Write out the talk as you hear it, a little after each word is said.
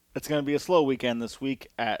It's going to be a slow weekend this week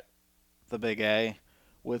at the Big A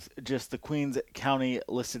with just the Queens County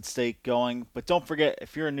listed stake going. But don't forget,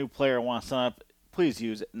 if you're a new player and want to sign up, please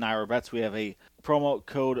use Naira Bets. We have a promo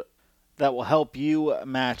code that will help you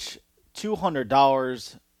match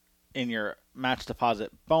 $200 in your match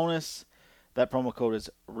deposit bonus. That promo code is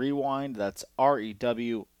REWIND. That's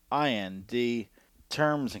REWIND.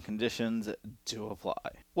 Terms and conditions do apply.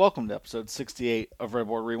 Welcome to episode 68 of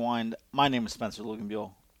Redboard Rewind. My name is Spencer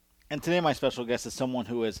Luganbuehl. And today my special guest is someone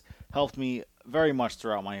who has helped me very much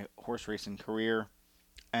throughout my horse racing career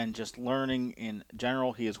and just learning in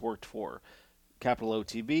general. He has worked for Capital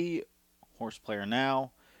OTB, Horse Player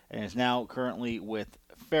Now, and is now currently with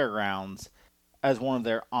Fairgrounds as one of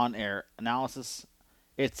their on-air analysis.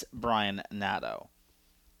 It's Brian Nadeau.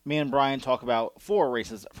 Me and Brian talk about 4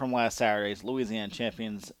 races from last Saturday's Louisiana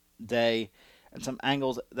Champions Day, and some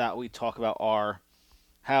angles that we talk about are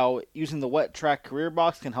how using the wet track career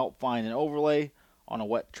box can help find an overlay on a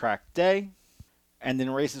wet track day, and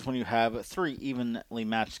in races when you have 3 evenly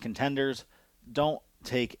matched contenders, don't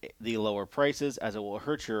take the lower prices as it will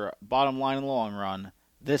hurt your bottom line in the long run.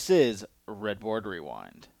 This is Redboard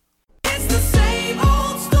Rewind. It's the same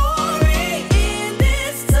old story in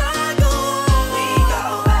this tuggle. We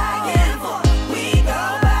go back and forth. We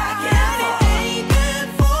go back and forth. It ain't good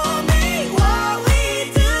for me. What we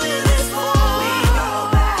do this for? We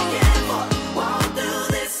go back and forth. Won't do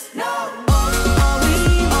this no more. We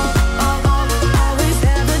always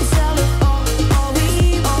have it sell it. We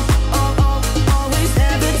always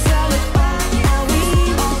have it sell it.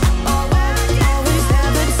 We always have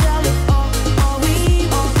it sell it.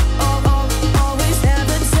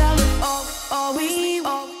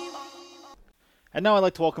 And now I'd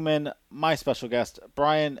like to welcome in my special guest,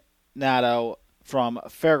 Brian Nadeau from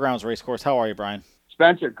Fairgrounds Racecourse. How are you, Brian?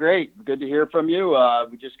 Spencer, great. Good to hear from you.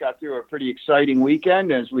 We just got through a pretty exciting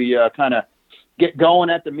weekend as we kind of get going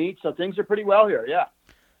at the meet, so things are pretty well here, yeah.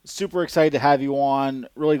 Super excited to have you on.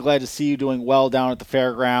 Really glad to see you doing well down at the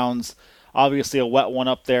Fairgrounds. Obviously a wet one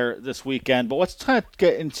up there this weekend. But let's kind of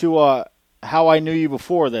get into how I knew you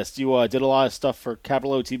before this. You did a lot of stuff for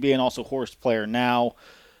Capital OTB and also Horse Player Now.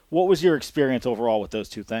 What was your experience overall with those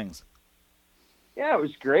two things? Yeah, it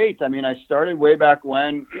was great. I mean, I started way back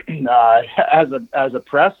when as a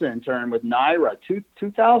press intern with NYRA,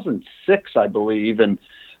 2006, I believe, and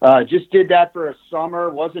just did that for a summer.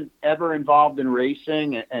 Wasn't ever involved in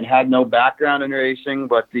racing and had no background in racing,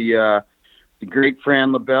 but the great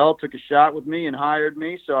Fran LaBelle took a shot with me and hired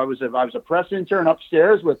me. So I was a press intern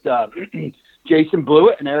upstairs with Jason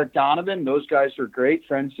Blewett and Eric Donovan. Those guys are great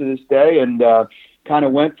friends to this day, and kind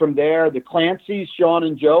of went from there. The Clancys, Sean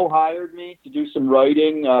and Joe, hired me to do some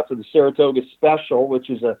writing for the Saratoga Special,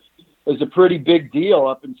 which is a pretty big deal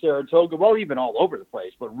up in Saratoga. Well, even all over the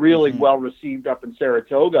place, but really well received up in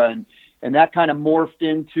Saratoga, and that kind of morphed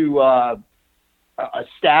into a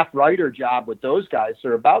staff writer job with those guys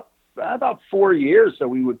for about 4 years. So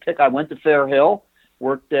I went to Fair Hill,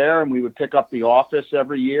 worked there, and we would pick up the office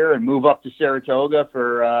every year and move up to Saratoga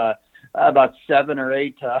for about 7 or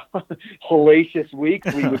 8 hellacious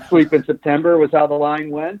weeks. We would sleep in September was how the line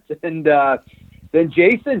went. And then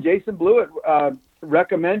Jason Blewett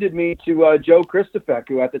recommended me to Joe Christofek,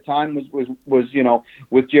 who at the time was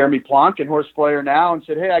with Jeremy Plonk and Horse Player Now, and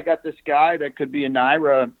said, hey, I got this guy that could be a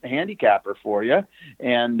NYRA handicapper for you.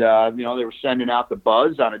 And, they were sending out the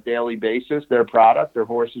Buzz on a daily basis, their product, their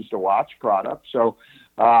Horses to Watch product. So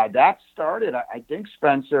that started, I think,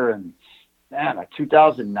 Spencer, and like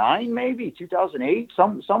 2009, maybe 2008,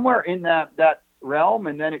 somewhere in that realm.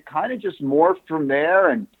 And then it kind of just morphed from there,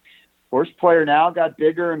 and Horse Player Now got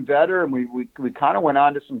bigger and better. And we kind of went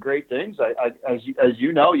on to some great things. As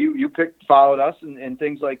you know, you followed us and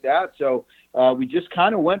things like that. So we just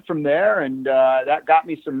kind of went from there, and that got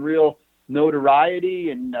me some real notoriety.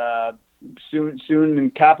 And soon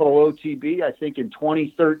in Capital OTB, I think in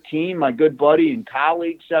 2013, my good buddy and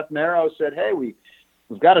colleague Seth Merrow said, hey, we've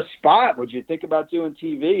got a spot. Would you think about doing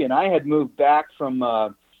TV? And I had moved back from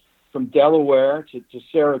Delaware to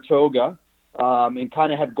Saratoga, and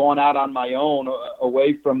kind of had gone out on my own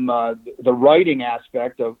away from the writing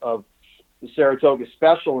aspect of the Saratoga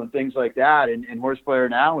Special and things like that. And Horse Player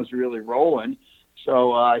Now is really rolling.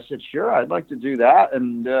 So I said, sure, I'd like to do that.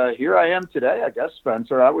 And here I am today, I guess,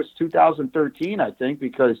 Spencer. That was 2013, I think,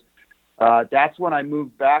 because that's when I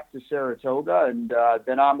moved back to Saratoga, and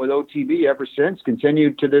been on with OTB ever since,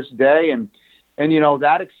 continued to this day. And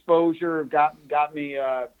that exposure got me,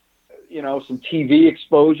 some TV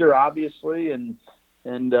exposure, obviously, and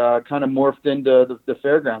kind of morphed into the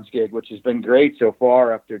Fairgrounds gig, which has been great so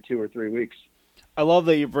far after 2 or 3 weeks. I love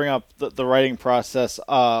that you bring up the writing process.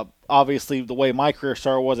 obviously the way my career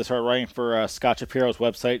started was I started writing for Scott Shapiro's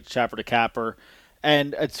website, Chapper to Capper.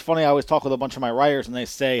 And it's funny, I always talk with a bunch of my writers, and they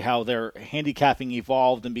say how their handicapping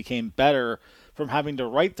evolved and became better from having to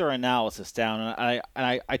write their analysis down.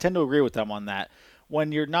 And I tend to agree with them on that.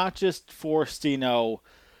 When you're not just forced to,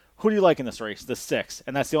 who do you like in this race? The 6.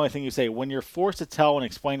 And that's the only thing you say. When you're forced to tell and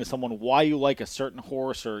explain to someone why you like a certain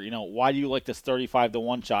horse or, why do you like this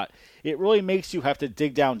 35-1 shot, it really makes you have to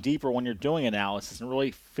dig down deeper when you're doing analysis and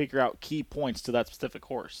really figure out key points to that specific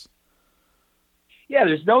horse. Yeah,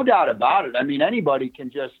 there's no doubt about it. I mean, anybody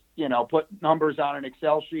can just, put numbers on an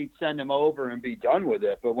Excel sheet, send them over, and be done with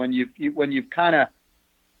it. But when you've kind of,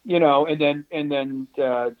 and then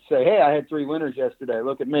say, hey, I had 3 winners yesterday.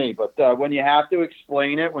 Look at me. But when you have to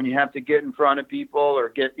explain it, when you have to get in front of people or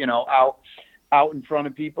get, out in front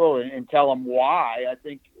of people and tell them why, I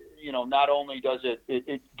think, not only does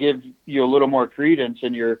it give you a little more credence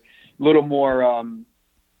and you're a little more,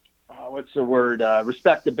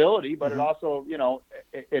 respectability, but it also,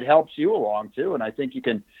 it helps you along too. And I think you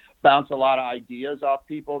can bounce a lot of ideas off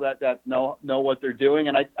people that know what they're doing.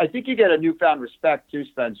 And I think you get a newfound respect too,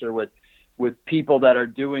 Spencer, with people that are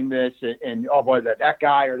doing this and oh boy, that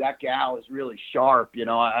guy or that gal is really sharp.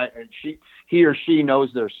 He or she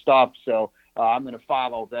knows their stuff. So I'm going to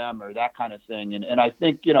follow them or that kind of thing. And I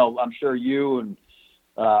think, I'm sure you and,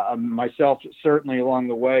 myself, certainly along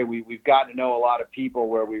the way, we've gotten to know a lot of people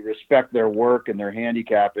where we respect their work and their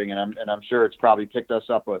handicapping, and I'm sure it's probably picked us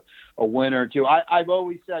up a win or two. I've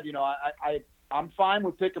always said, I'm fine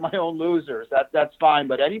with picking my own losers. That's fine.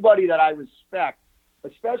 But anybody that I respect,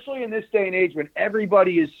 especially in this day and age when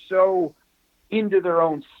everybody is so into their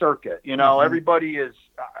own circuit, everybody is,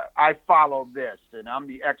 I follow this and I'm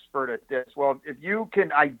the expert at this. Well, if you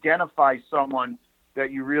can identify someone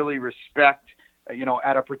that you really respect,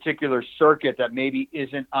 at a particular circuit that maybe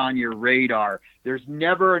isn't on your radar, there's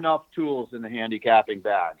never enough tools in the handicapping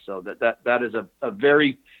bag. So that is a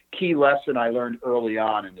very key lesson I learned early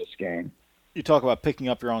on in this game. You talk about picking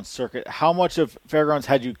up your own circuit. How much of Fairgrounds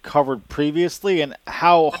had you covered previously, and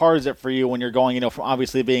how hard is it for you when you're going, from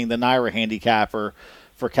obviously being the NYRA handicapper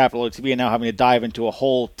for Capital OTB and now having to dive into a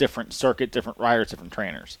whole different circuit, different riders, different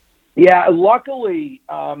trainers? Yeah, luckily,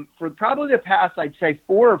 for probably the past, I'd say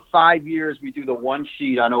 4 or 5 years, we do the one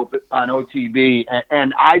sheet on OTB,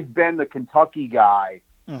 and I've been the Kentucky guy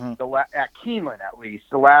at Keeneland, at least,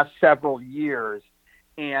 the last several years.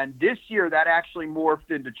 And this year, that actually morphed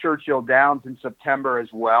into Churchill Downs in September as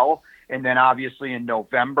well, and then obviously in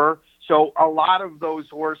November. So a lot of those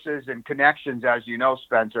horses and connections, as you know,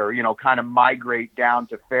 Spencer, kind of migrate down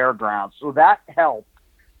to Fairgrounds. So that helped.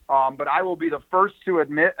 But I will be the first to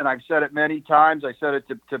admit, and I've said it many times, I said it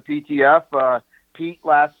to PTF, Pete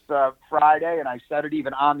last Friday, and I said it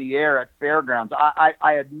even on the air at Fairgrounds.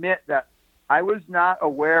 I admit that I was not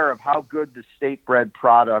aware of how good the state-bred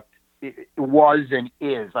product was and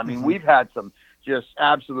is. I mean, we've had some just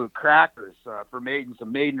absolute crackers for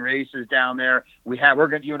some maiden races down there. You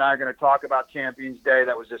and I are going to talk about Champions Day.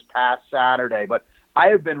 That was this past Saturday, but I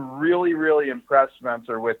have been really, really impressed,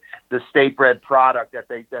 Spencer, with the state-bred product that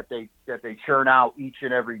they churn out each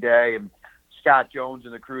and every day. And Scott Jones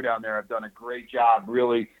and the crew down there have done a great job,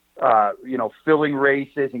 really, filling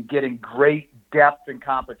races and getting great depth and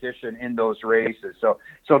competition in those races. So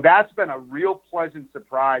that's been a real pleasant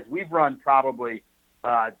surprise. We've run probably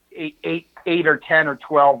 8 or 10 or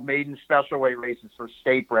 12 maiden special weight races for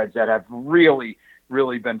state-breds that have really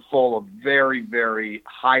been full of very, very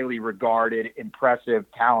highly regarded, impressive,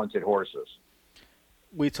 talented horses.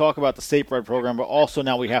 We talk about the state bred program, but also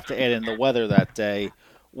now we have to add in the weather that day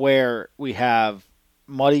where we have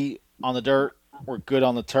muddy on the dirt or good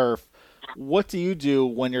on the turf. What do you do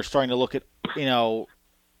when you're starting to look at,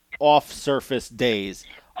 off-surface days?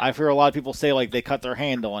 I've heard a lot of people say like they cut their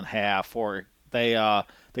handle in half or they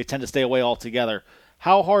tend to stay away altogether.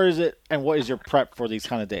 How hard is it, and what is your prep for these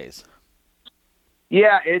kind of days?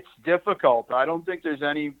 Yeah, it's difficult. I don't think there's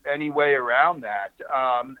any way around that.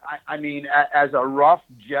 I mean, as a rough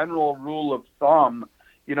general rule of thumb,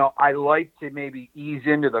 I like to maybe ease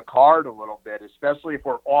into the card a little bit, especially if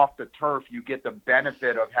we're off the turf. You get the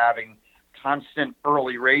benefit of having constant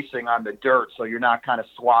early racing on the dirt, so you're not kind of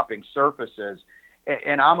swapping surfaces.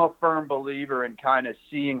 And I'm a firm believer in kind of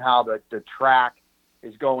seeing how the track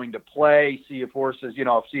is going to play, see if horses,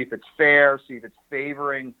 see if it's fair, see if it's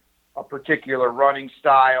favoring a particular running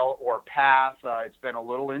style or path. It's been a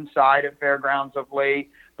little inside at Fairgrounds of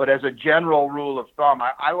late, but as a general rule of thumb,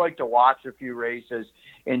 I like to watch a few races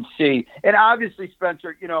and see. And obviously,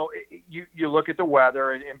 Spencer, you look at the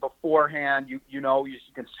weather and beforehand, you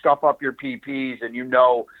can scuff up your PPs and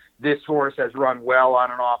this horse has run well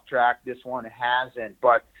on an off track, this one hasn't.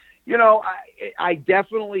 But I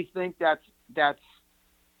definitely think that's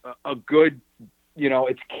a good,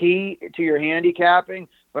 it's key to your handicapping.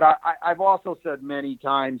 But I've also said many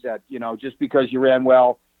times that, just because you ran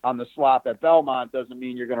well on the slop at Belmont doesn't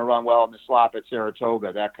mean you're going to run well on the slop at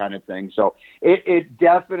Saratoga, that kind of thing. So it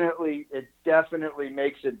definitely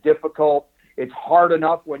makes it difficult. It's hard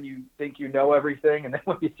enough when you think you know everything, and then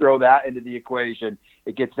when you throw that into the equation,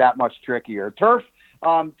 it gets that much trickier. Turf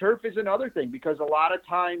is another thing, because a lot of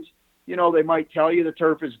times, they might tell you the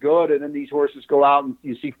turf is good, and then these horses go out and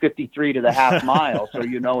you see 53 to the half mile. So,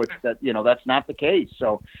 that's not the case.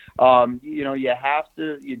 So,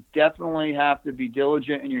 you definitely have to be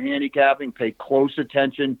diligent in your handicapping, pay close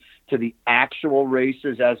attention to the actual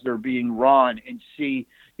races as they're being run, and see,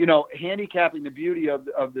 handicapping, the beauty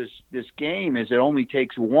of this game is it only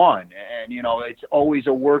takes one, and, it's always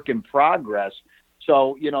a work in progress.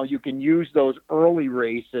 So, you can use those early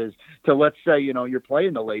races to, let's say, you're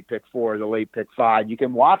playing the late pick 4, the late pick 5. You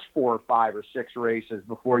can watch 4 or 5 or 6 races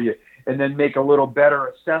and then make a little better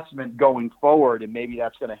assessment going forward, and maybe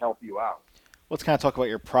that's going to help you out. Let's kind of talk about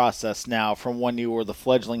your process now from when you were the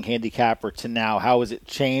fledgling handicapper to now. How has it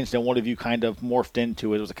changed, and what have you kind of morphed into?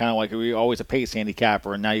 Was it kind of like, were you always a pace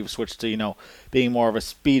handicapper, and now you've switched to, being more of a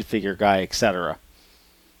speed figure guy, et cetera?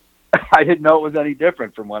 I didn't know it was any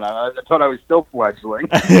different from when I thought I was still fledgling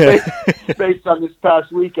based on this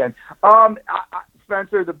past weekend.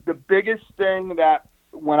 Spencer, the biggest thing that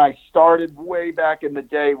when I started way back in the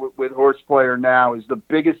day with Horse Player Now is the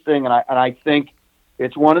biggest thing, and I think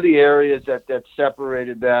it's one of the areas that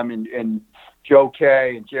separated them and Joe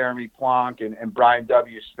Kay and Jeremy Plonk and Brian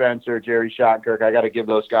W. Spencer, Jerry Schottenkirk. I got to give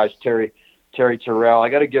those guys, Terry Terrell. I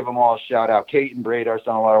got to give them all a shout out. Kate and Bradar's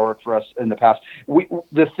done a lot of work for us in the past.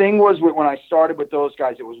 The thing was, when I started with those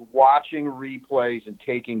guys, it was watching replays and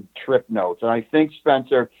taking trip notes. And I think,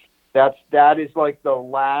 Spencer, that is like the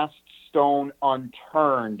last stone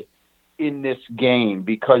unturned in this game,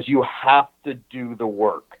 because you have to do the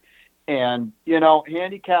work. And,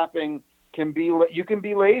 handicapping you can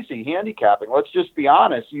be lazy handicapping. Let's just be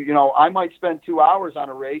honest. I might spend 2 hours on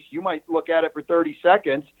a race. You might look at it for 30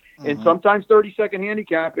 seconds. And sometimes 30-second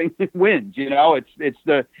handicapping wins.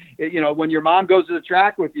 When your mom goes to the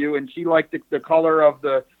track with you and she liked the color of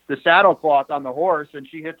the saddlecloth on the horse and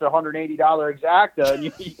she hits $180 exacta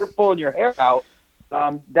and you're pulling your hair out.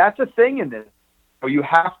 That's a thing in this. So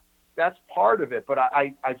that's part of it. But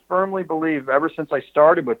I firmly believe, ever since I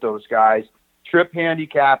started with those guys, trip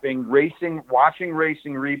handicapping, watching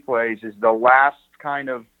racing replays is the last kind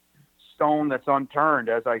of stone that's unturned,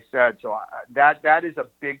 as I said. So that is a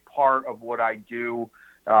big part of what I do,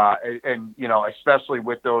 and especially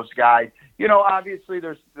with those guys. Obviously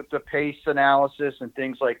there's the pace analysis and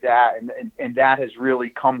things like that, and that has really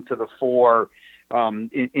come to the fore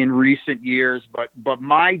in recent years. But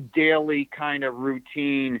my daily kind of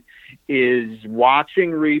routine is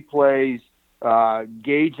watching replays,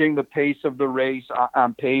 gauging the pace of the race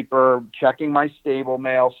on paper, checking my stable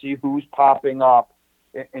mail, see who's popping up,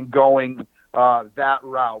 and going that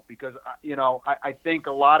route, because I think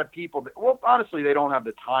a lot of people, honestly, they don't have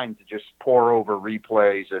the time to just pour over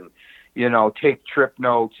replays and take trip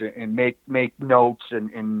notes and make notes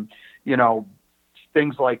and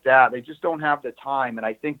things like that. They just don't have the time, and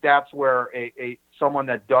I think that's where someone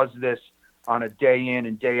that does this on a day in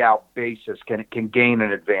and day out basis can gain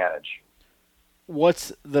an advantage.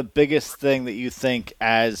 What's the biggest thing that you think,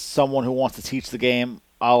 as someone who wants to teach the game,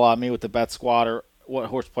 a la me with the Bet Squatter, what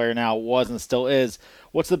Horse Player Now was and still is,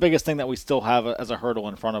 what's the biggest thing that we still have as a hurdle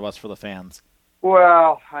in front of us for the fans?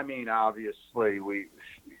 Well, I mean, obviously we've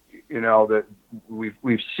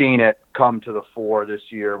seen it come to the fore this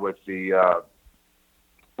year with the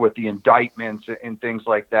indictments and things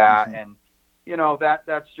like that. And,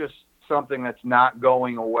 that's just something that's not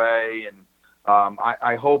going away. And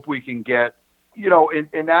I hope we can get,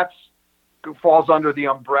 and that's falls under the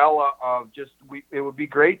umbrella of it would be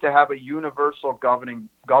great to have a universal governing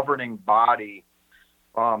body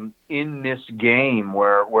in this game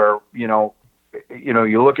where you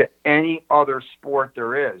look at any other sport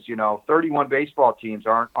there is, 31 baseball teams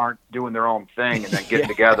aren't doing their own thing and then getting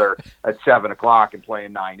together at 7:00 and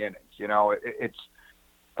playing 9 innings.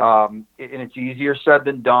 And it's easier said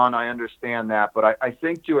than done. I understand that, but I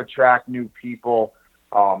think to attract new people,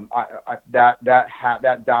 that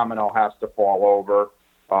domino has to fall over.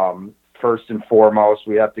 First and foremost,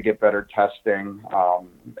 we have to get better testing. And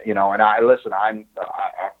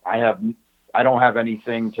I don't have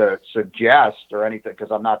anything to suggest or anything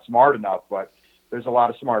because I'm not smart enough, but there's a lot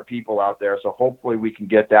of smart people out there. So hopefully we can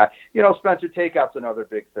get that. Spencer, takeout's another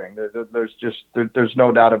big thing. There's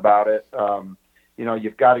no doubt about it.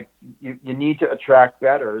 you've got to you need to attract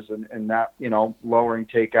bettors, and that lowering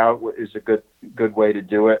takeout is a good way to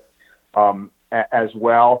do it as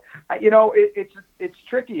well. It's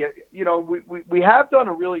tricky. We have done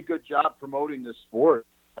a really good job promoting this sport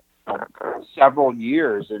several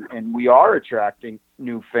years, and we are attracting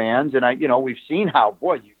new fans. And we've seen how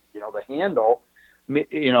the handle,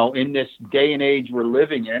 in this day and age we're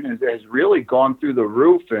living in, has really gone through the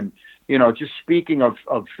roof. And just speaking of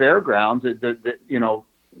fairgrounds, the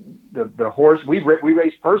horse, we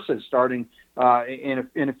raise purses starting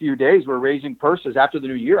in a few days. We're raising purses after the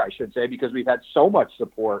new year, I should say, because we've had so much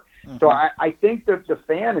support. Mm-hmm. So I think that the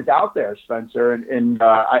fan is out there, Spencer, and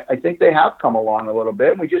I think they have come along a little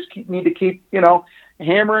bit. And we just need to keep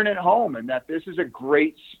hammering it home, and that this is a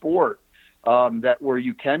great sport. That where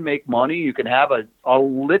you can make money, you can have a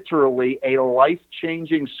literally a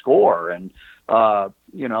life-changing score, and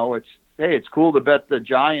it's cool to bet the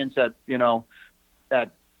Giants at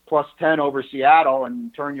 +10 over Seattle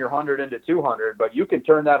and turn your 100 into 200, but you can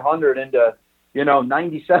turn that 100 into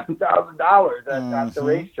 $97,000 at the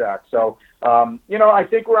racetrack. So I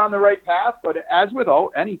think we're on the right path, but as with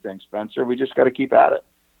anything, Spencer, we just got to keep at it.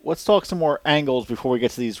 Let's talk some more angles before we get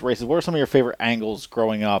to these races. What are some of your favorite angles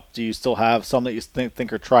growing up? Do you still have some that you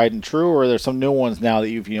think are tried and true, or are there some new ones now that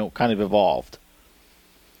you've kind of evolved?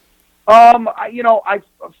 I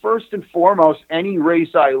first and foremost, any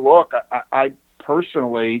race I look, I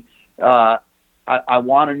personally, I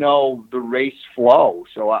want to know the race flow.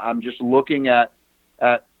 So I'm just looking at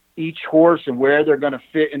each horse and where they're going to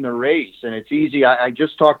fit in the race. And it's easy. I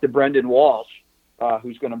just talked to Brendan Walsh,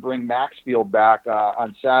 who's going to bring Maxfield back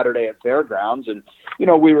on Saturday at Fairgrounds. And,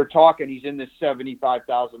 we were talking, he's in this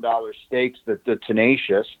 $75,000 stakes, the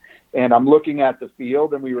Tenacious. And I'm looking at the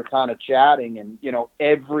field, and we were kind of chatting. And,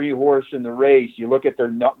 every horse in the race, you look at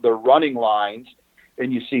their running lines,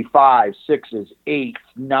 and you see 5s, 6s, 8s,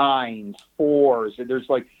 9s, 4s. And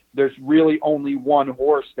there's really only one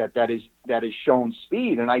horse that is shown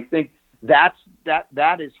speed. And I think that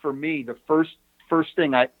is, for me, the first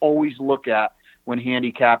thing I always look at when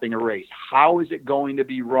handicapping a race. How is it going to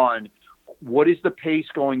be run? What is the pace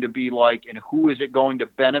going to be like, and who is it going to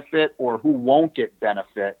benefit or who won't get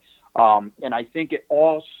benefit? And I think it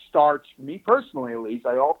all starts, for me personally at least,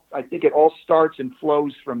 I think it all starts and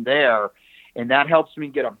flows from there. And that helps me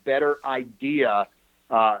get a better idea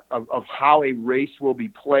of how a race will be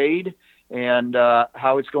played and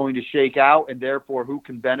how it's going to shake out, and therefore who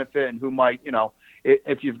can benefit and who might,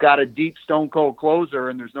 if you've got a deep stone cold closer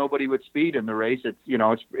and there's nobody with speed in the race,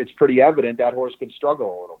 it's pretty evident that horse can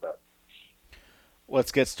struggle a little bit.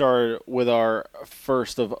 Let's get started with our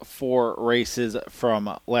first of 4 races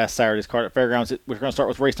from last Saturday's card at Fairgrounds. We're going to start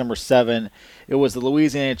with race number 7. It was the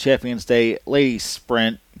Louisiana Champions Day Ladies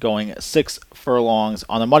Sprint, going 6 furlongs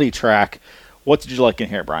on the muddy track. What did you like in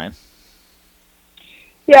here, Brian?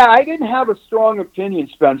 Yeah, I didn't have a strong opinion,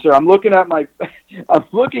 Spencer. I'm looking at the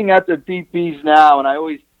PPs now, and I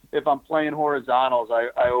always, if I'm playing horizontals,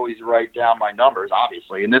 I always write down my numbers,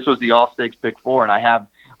 obviously. And this was the All Stakes Pick 4, and I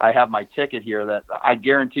have my ticket here that I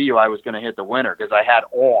guarantee you I was going to hit the winner because I had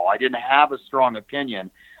all. I didn't have a strong opinion.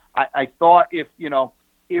 I thought if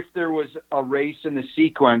there was a race in the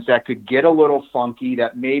sequence that could get a little funky,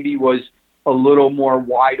 that maybe was a little more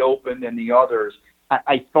wide open than the others,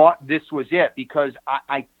 I thought this was it, because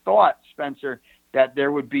I thought, Spencer, that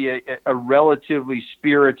there would be a relatively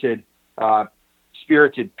spirited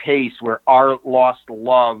pace where Our Lost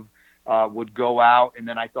Love would go out, and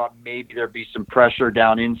then I thought maybe there'd be some pressure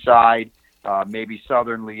down inside, maybe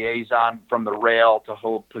Southern Liaison from the rail to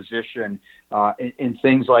hold position, and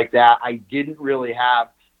things like that. I didn't really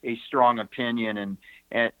have a strong opinion,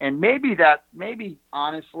 and maybe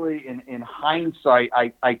honestly, in hindsight,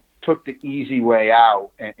 I took the easy way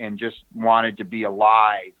out and just wanted to be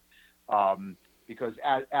alive, because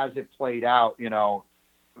as it played out,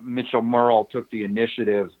 Mitchell Merle took the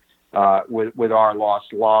initiative with Our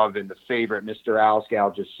Lost Love, and the favorite, Mr.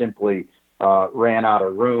 Alsgal, just simply ran out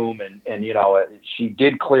of room, and she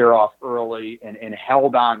did clear off early and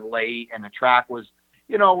held on late, and the track was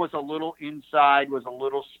a little inside, was a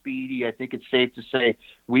little speedy. I think it's safe to say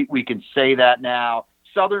we can say that now.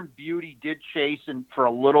 Southern Beauty did chase for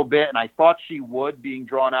a little bit, and I thought she would, being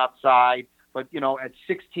drawn outside, but at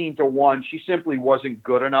 16-1, she simply wasn't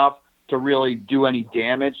good enough to really do any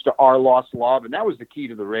damage to Our Lost Love. And that was the key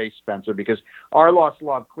to the race, Spencer, because Our Lost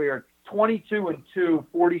Love cleared 22-2,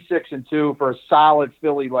 46-2 for a solid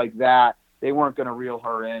filly like that. They weren't going to reel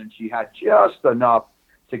her in. She had just enough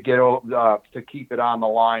to get to keep it on the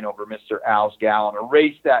line over Mr. Alsgal in a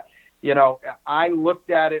race that, I looked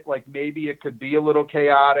at it like maybe it could be a little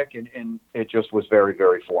chaotic, and it just was very,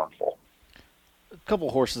 very formful. couple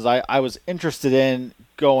horses I was interested in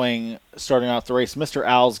going starting out the race. Mr.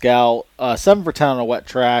 Alsgal, 7 for 10 on a wet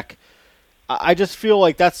track. I just feel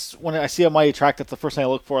like that's when I see a mighty track. That's the first thing I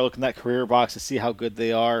look for. I look in that career box to see how good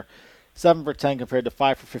they are. 7 for 10 compared to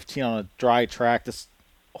 5 for 15 on a dry track. This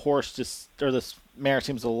mare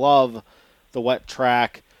seems to love the wet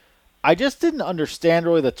track. I just didn't understand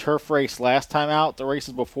really the turf race last time out. The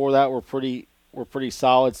races before that were pretty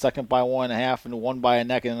solid. Second by 1.5 and one by a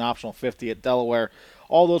neck and an optional 50 at Delaware.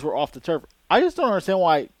 All those were off the turf. I just don't understand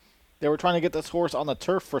why they were trying to get this horse on the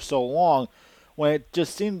turf for so long when it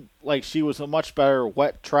just seemed like she was a much better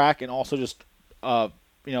wet track and also just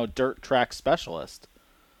dirt track specialist.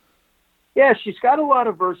 Yeah, she's got a lot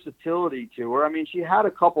of versatility to her. I mean, she had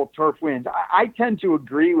a couple turf wins. I tend to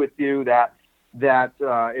agree with you that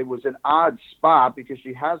it was an odd spot because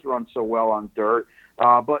she has run so well on dirt.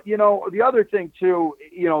 But, the other thing, too,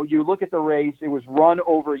 you look at the race, it was run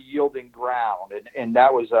over yielding ground. And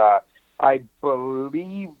that was, I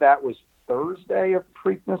believe that was Thursday of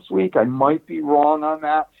Preakness week. I might be wrong on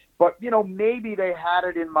that. But, maybe they had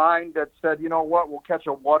it in mind that said, you know what, we'll catch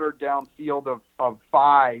a watered-down field of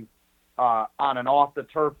 5 on an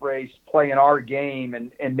off-the-turf race, playing our game,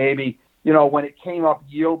 and maybe, when it came up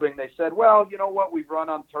yielding, they said, well, you know what, we've run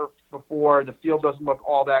on turf before, the field doesn't look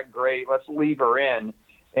all that great, let's leave her in.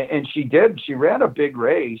 And she did. She ran a big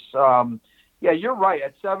race. Yeah, you're right.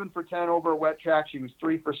 At 7 for 10 over a wet track, she was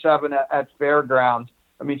 3 for 7 at Fairgrounds.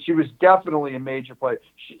 I mean, she was definitely a major player.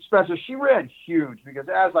 Spencer, she ran huge because,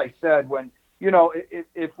 as I said, when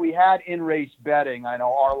if we had in-race betting, I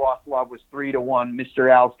know Our Lost Love was 3-1, Mr.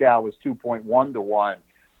 Alsgal was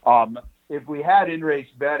 2.1-1. If we had in-race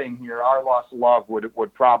betting here, Our Lost Love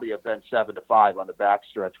would probably have been 7-5 on the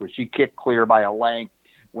backstretch, where she kicked clear by a length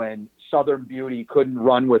when Southern Beauty couldn't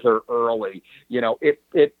run with her early.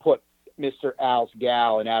 It put Mr.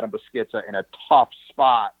 Alsgal and Adam Beschizza in a tough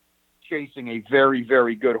spot, chasing a very,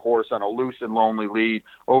 very good horse on a loose and lonely lead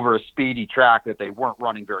over a speedy track that they weren't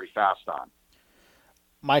running very fast on.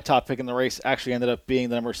 My top pick in the race actually ended up being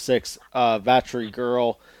the number 6, Vatry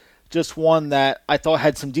Girl. Just one that I thought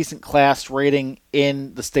had some decent class rating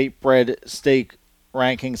in the state bred stake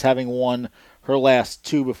rankings, having won her last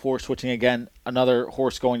 2 before switching again. Another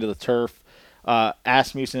horse going to the turf.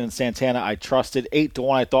 Asmussen and Santana I trusted.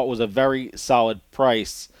 8-1 I thought was a very solid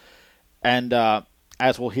price. And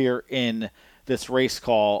as we'll hear in this race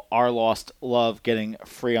call, Our Lost Love getting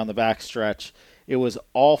free on the backstretch. It was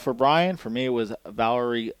all for Brian. For me, it was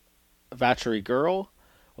Vatry Girl.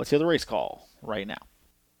 Let's hear the race call right now.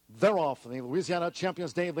 They're off in the Louisiana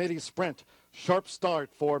Champions Day Ladies Sprint. Sharp start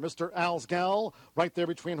for Mr. Alsgal. Right there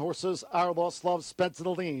between horses, Our Lost Love sped to the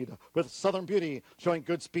lead, with Southern Beauty showing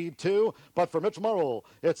good speed too. But for Mitch Murrell,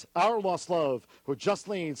 it's Our Lost Love who just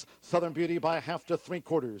leads Southern Beauty by 1/2 to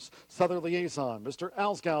 3/4. Southern Liaison, Mr.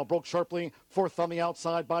 Alsgal broke sharply, 4th on the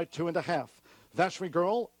outside by 2.5. Vatry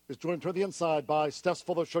Girl is joined toward the inside by Steph's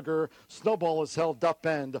Full of Sugar. Snowball is held up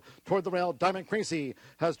end toward the rail. Diamond Crazy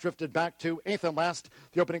has drifted back to 8th and last.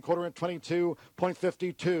 The opening quarter at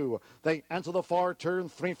 22.52. They enter the far turn,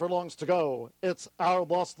 3 furlongs to go. It's Our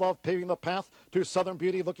Lost Love paving the path to Southern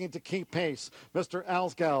Beauty, looking to keep pace. Mr.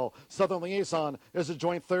 Alsgal, Southern Liaison, is a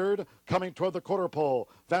joint 3rd, coming toward the quarter pole.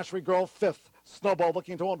 Vatry Girl 5th. Snowball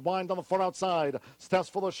looking to unwind on the far outside. Steph's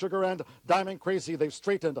Full of Sugar and Diamond Crazy. They've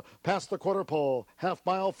straightened past the quarter pole. Half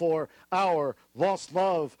mile for Our Lost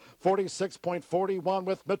Love. 46.41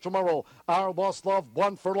 with Mitchell Murrell. Our Lost Love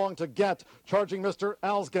 1 furlong to get. Charging Mr.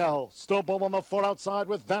 Alsgal. Snowball on the far outside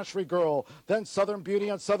with Vatry Girl. Then Southern Beauty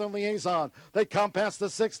and Southern Liaison. They come past the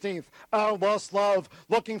 16th. Our Lost Love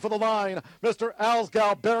looking for the line. Mr.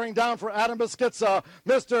 Alsgal bearing down for Adam Beschizza.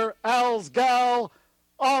 Mr. Alsgal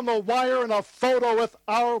on the wire in a photo with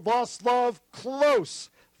Our Lost Love.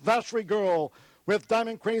 Close. Vatry Girl with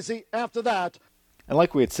Diamond Crazy after that. And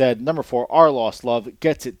like we had said, number 4, Our Lost Love,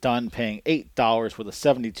 gets it done, paying $8 with a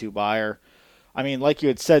 72 buyer. I mean, like you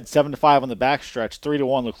had said, 7-5 on the backstretch,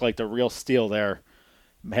 3-1 looked like the real steal there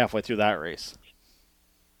halfway through that race.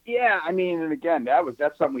 Yeah, I mean, and again,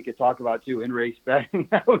 that's something we could talk about too in race betting.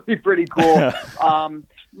 That would be pretty cool.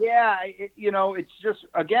 It's just,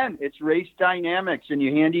 again, it's race dynamics, and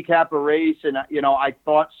you handicap a race, and I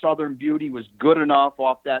thought Southern Beauty was good enough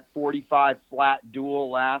off that 45 flat duel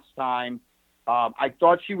last time. I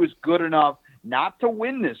thought she was good enough not to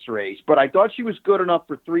win this race, but I thought she was good enough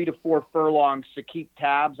for 3 to 4 furlongs to keep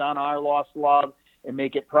tabs on Our Lost Love and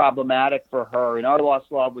make it problematic for her. And Our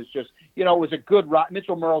Lost Love was just, it was a good ride.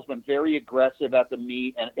 Mitchell Murrell's been very aggressive at the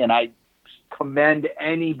meet, and I commend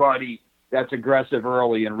anybody that's aggressive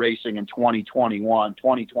early in racing in 2021,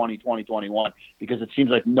 because it seems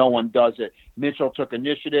like no one does it. Mitchell took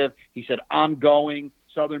initiative. He said, I'm going.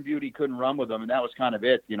 Southern Beauty couldn't run with him, and that was kind of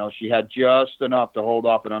it. She had just enough to hold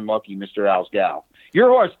off an unlucky Mr. Alsgal. Your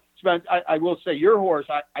horse, Spence, I will say, your horse,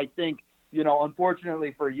 I think,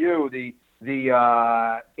 unfortunately for you, the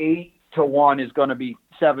 8-1 is going to be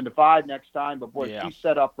 7-5 next time. But boy, Yeah. she's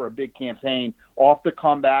set up for a big campaign off the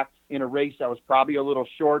comeback in a race that was probably a little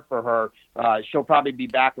short for her. She'll probably be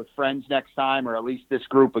back with friends next time, or at least this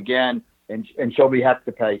group again, and she'll have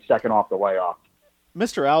to pay second off the way off.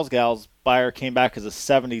 Mr. Alsgal's buyer came back as a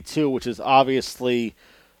 72, which is obviously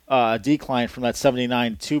a decline from that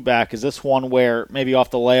 79 2-back. Is this one where maybe off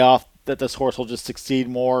the layoff that this horse will just succeed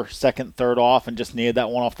more second, third off, and just needed that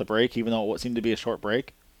one off the break, even though it seemed to be a short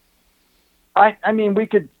break? I mean, we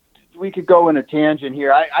could go in a tangent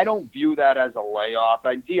here. I don't view that as a layoff.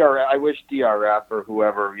 I wish DRF or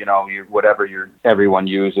whoever, everyone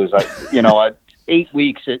uses, 10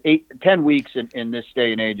 weeks in this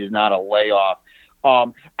day and age is not a layoff.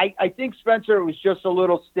 I think Spencer was just a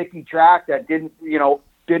little sticky track that didn't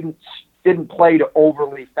play to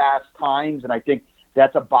overly fast times, and I think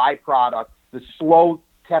that's a byproduct. The slow,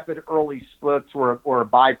 tepid early splits were a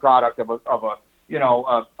byproduct of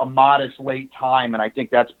a modest late time, and I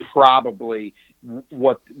think that's probably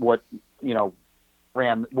what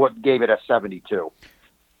gave it a 72.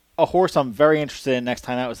 A horse I'm very interested in next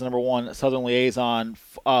time out was the number 1 Southern Liaison,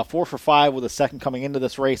 4 for 5 with a second coming into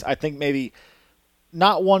this race. I think maybe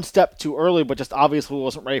not one step too early, but just obviously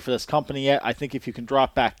wasn't ready for this company yet. I think if you can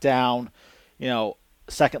drop back down,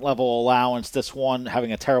 second level allowance, this one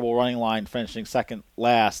having a terrible running line, finishing second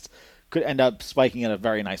last, could end up spiking at a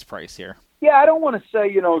very nice price here. Yeah, I don't want to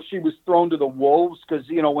say, she was thrown to the wolves because,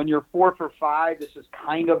 when you're 4 for 5, this is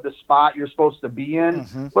kind of the spot you're supposed to be in.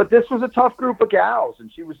 Mm-hmm. But this was a tough group of gals,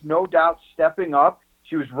 and she was no doubt stepping up.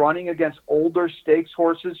 She was running against older stakes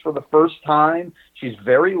horses for the first time. She's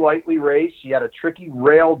very lightly raced. She had a tricky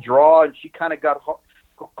rail draw, and she kind of got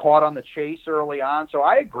caught on the chase early on. So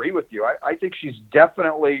I agree with you. I think she's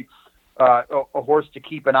definitely a horse to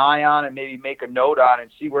keep an eye on and maybe make a note on and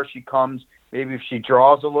see where she comes. Maybe if she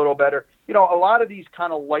draws a little better. A lot of these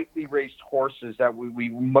kind of lightly raced horses that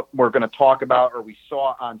we're going to talk about or we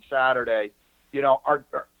saw on Saturday, are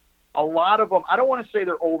a lot of them. I don't want to say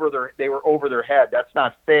they were over their head. That's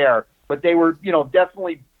not fair. But they were,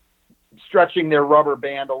 definitely stretching their rubber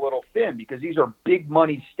band a little thin because these are big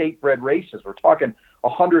money state bred races. We're talking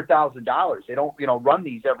 $100,000. They don't, run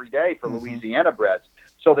these every day for Louisiana breds.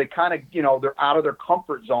 So they kind of, they're out of their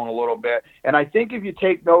comfort zone a little bit. And I think if you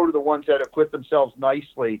take note of the ones that have put themselves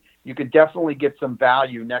nicely, you could definitely get some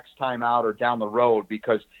value next time out or down the road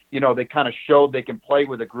because, they kind of showed they can play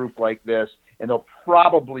with a group like this and they'll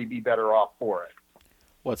probably be better off for it.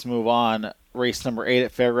 Let's move on. Race number 8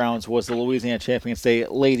 at Fairgrounds was the Louisiana Champions Day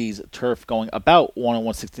Ladies Turf, going about 1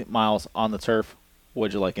 1/16 miles on the turf.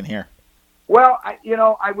 What'd you like in here? Well, I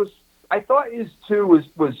thought Is 2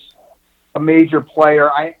 was a major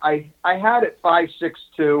player. I had it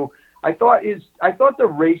 5.62. I thought the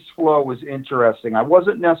race flow was interesting. I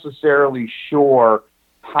wasn't necessarily sure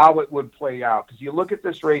how it would play out because you look at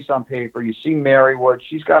this race on paper, you see Marywood,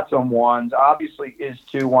 she's got some ones. Obviously, Is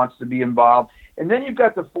 2 wants to be involved, and then you've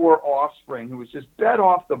got the 4 Offspring, who was just bet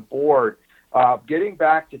off the board, getting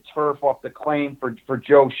back to turf off the claim for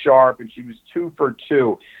Joe Sharp, and she was 2 for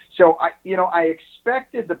 2. So I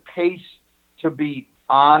expected the pace to be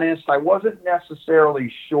honest. I wasn't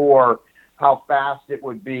necessarily sure how fast it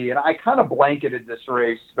would be. And I kind of blanketed this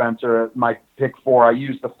race, Spencer, my pick 4. I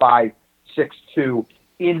used the 5.62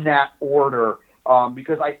 in that order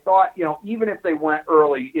because I thought, even if they went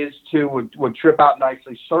early, Is 2 would trip out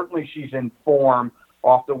nicely. Certainly she's in form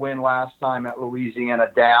off the win last time at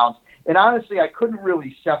Louisiana Downs. And honestly, I couldn't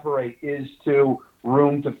really separate Is 2,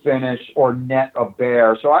 Room to Finish, or Net a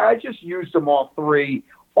Bear. So I just used them all 3.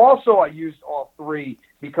 Also, I used all 3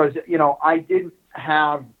 because,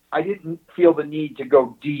 I didn't feel the need to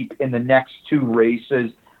go deep in the next 2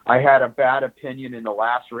 races. I had a bad opinion in the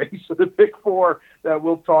last race of the Pick 4 that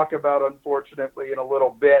we'll talk about, unfortunately, in a little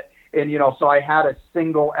bit. And, so I had a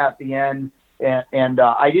single at the end, and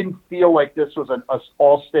I didn't feel like this was an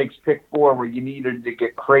all-stakes Pick 4 where you needed to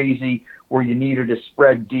get crazy, where you needed to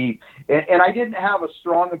spread deep. And I didn't have a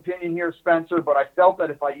strong opinion here, Spencer, but I felt that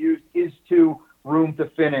if I used Is 2, Room to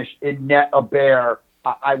Finish, in Net a Bear,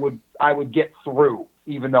 I would get through,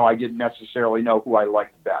 even though I didn't necessarily know who I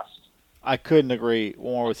liked best. I couldn't agree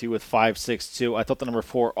more with you with 5.62. I thought the number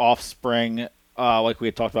 4 Offspring, like we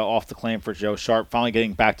had talked about, off the claim for Joe Sharp, finally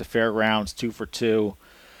getting back to Fairgrounds, 2 for 2.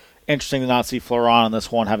 Interesting to not see Floron on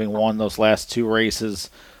this one, having won those last 2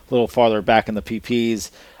 races. little farther back in the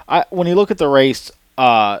PPs. When you look at the race,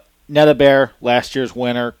 Netta Bear, last year's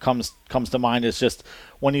winner, comes to mind. Is just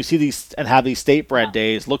when you see these and have these state bred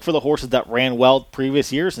days, look for the horses that ran well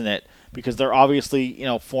previous years in it, because they're obviously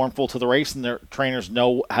formful to the race, and their trainers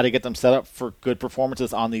know how to get them set up for good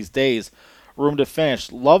performances on these days. Room to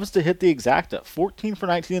Finish loves to hit the exacta. 14 for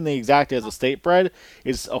 19 in the exacta as a state bred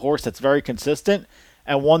is a horse that's very consistent,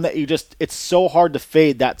 and one that it's so hard to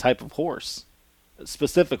fade that type of horse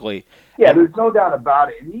specifically. Yeah, there's no doubt about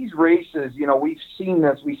it. In these races, we've seen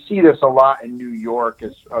this. We see this a lot in New York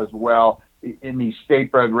as well. In these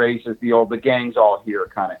state-bred races, the gangs all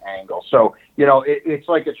here kind of angle. So, it's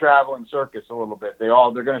like a traveling circus a little bit. They're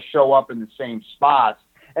going to show up in the same spots.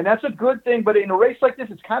 And that's a good thing, but in a race like this,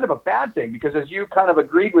 it's kind of a bad thing, because as you kind of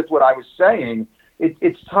agreed with what I was saying,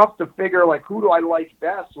 it's tough to figure, like, who do I like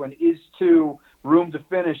best when Is2, Room to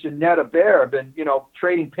Finish, and Netta Bear have been,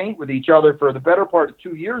 trading paint with each other for the better part of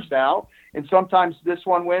 2 years now. And sometimes this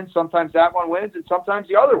one wins, sometimes that one wins, and sometimes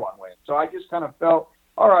the other one wins. So I just kind of felt,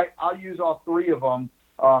 all right, I'll use all three of them.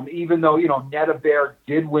 Even though, Netta Bear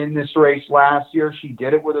did win this race last year, she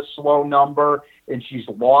did it with a slow number, and she's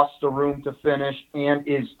lost the Room to Finish and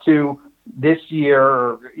Is2 this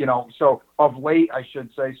year, so of late, I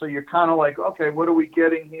should say. So you're kind of like, okay, what are we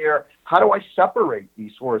getting here? How do I separate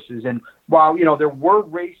these horses? And while, there were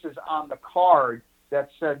races on the card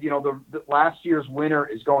that said, the last year's winner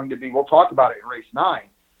is going to be, we'll talk about it in race 9,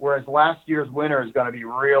 whereas last year's winner is going to be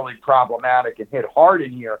really problematic and hit hard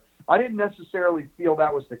in here. I didn't necessarily feel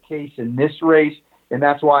that was the case in this race, and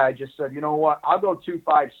that's why I just said, you know what, I'll go 2,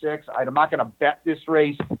 5, 6. I'm not going to bet this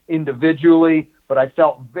race individually, but I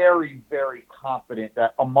felt very, very confident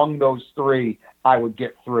that among those three, I would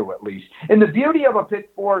get through at least. And the beauty of a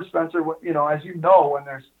pick 4, Spencer, as you know,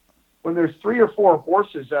 when there's 3 or 4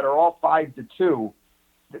 horses that are all 5-2,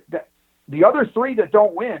 the other 3 that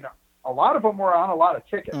don't win, a lot of them were on a lot of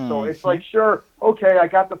tickets. Mm-hmm. So it's like, sure, okay, I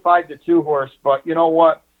got the 5-2 horse, but you know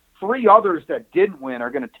what? 3 others that didn't win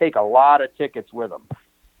are going to take a lot of tickets with them.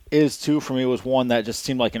 Is2 for me was one that just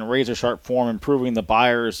seemed like in razor sharp form, improving the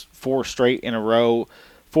Buyers 4 straight in a row,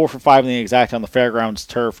 4 for 5 in the exact on the Fairgrounds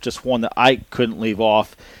turf, just one that I couldn't leave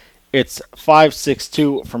off. It's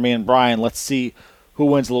 5-6-2 for me and Brian. Let's see who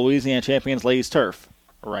wins the Louisiana Champions Ladies Turf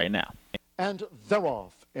right now. And they're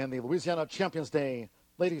off in the Louisiana Champions Day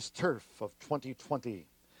Ladies Turf of 2020.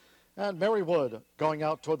 And Mary Wood going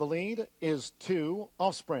out toward the lead is 2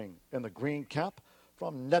 Offspring in the green cap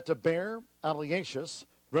from Netta Bear, Alliatius,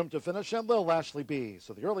 Room to Finish, and Lil Ashley B.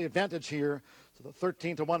 So the early advantage here to the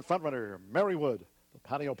 13-1 frontrunner, Mary Wood, the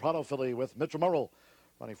Patio Prado filly with Mitchell Murrell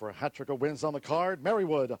running for a hat trick of wins on the card. Mary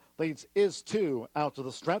Wood leads Is2 out to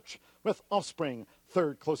the stretch with Offspring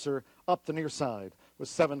third closer up the near side with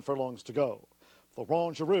 7 furlongs to go.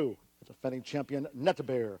 Florent Giroux, the defending champion Netta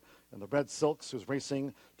Bear, and the Red Silks, who's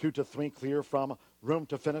racing 2-3 clear from Room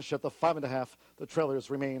to Finish at the 5.5. The trailers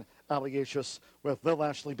remain Alliatius with Lil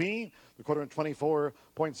Ashley B. The quarter in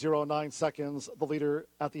 24.09 seconds. The leader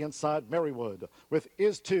at the inside, Marywood, with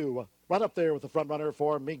Is2 right up there with the front runner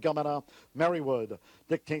for Miguel Mena. Marywood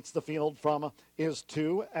dictates the field from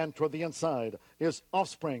Is2, and toward the inside is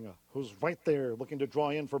Offspring, who's right there looking to draw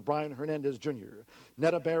in for Brian Hernandez Jr.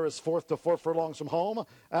 Netta Bear is 4th to 4 furlongs from home.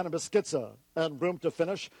 Anna Beschizza and Room to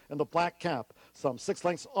Finish in the black cap. Some 6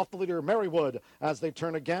 lengths off the leader, Marywood, as they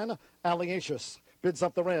turn again. Alliatius bids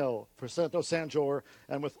up the rail for Santo Sanjor,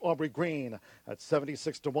 and with Aubrey Green at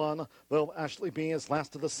 76-1. Lil Ashley B is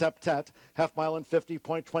last to the septet, half mile in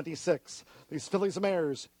 50.26. These fillies and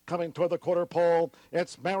mares coming toward the quarter pole.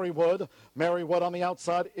 It's Marywood. Marywood on the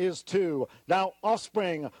outside is 2. Now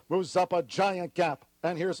Offspring moves up a giant gap.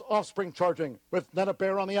 And here's Offspring charging with Netta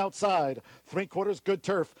Bear on the outside. 3/4 good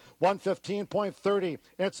turf, 115.30.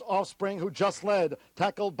 It's Offspring who just led,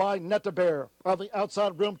 tackled by Netta Bear on the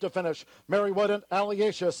outside. Room to Finish. Marywood and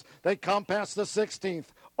Alliatius, they come past the 16th.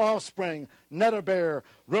 Offspring, Netta Bear,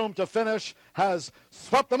 Room to Finish has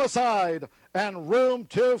swept them aside. And Room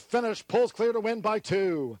to Finish pulls clear to win by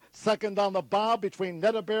 2. Second on the bob between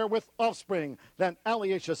Netta Bear with Offspring. Then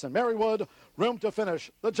Alliatius and Marywood. Room to Finish,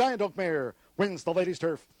 the Giant Oak Mare, wins the ladies'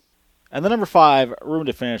 turf. And the number 5, Room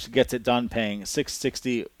to Finish, gets it done, paying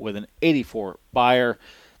 $660 with an 84 buyer.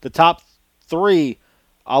 The top 3,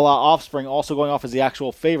 a la Offspring, also going off as the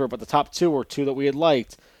actual favorite, but the top 2 were 2 that we had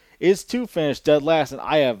liked. Is2 finished dead last, and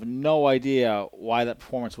I have no idea why that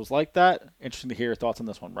performance was like that. Interesting to hear your thoughts on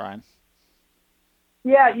this one, Brian.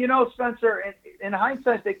 Yeah, Spencer, in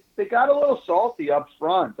hindsight, they got a little salty up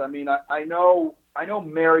front. I mean, I know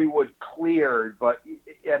Marywood cleared, but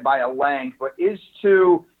by a length, but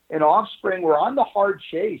Is2 and Offspring were on the hard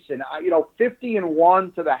chase, and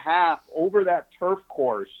 50-1 to the half over that turf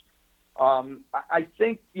course. I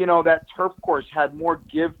think, that turf course had more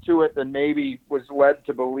give to it than maybe was led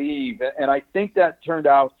to believe. And I think that turned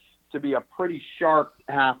out to be a pretty sharp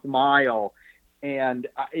half mile. And,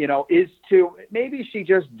 maybe she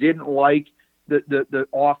just didn't like the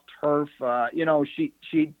off turf.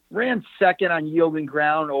 She ran second on yielding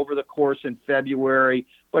ground over the course in February,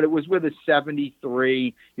 but it was with a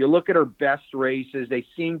 73. You look at her best races, they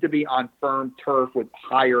seem to be on firm turf with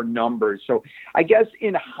higher numbers. So I guess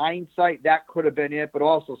in hindsight, that could have been it. But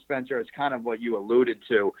also, Spencer, it's kind of what you alluded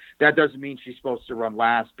to. That doesn't mean she's supposed to run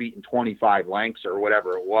last, beating 25 lengths or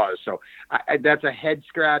whatever it was. So that's a head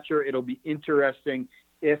scratcher. It'll be interesting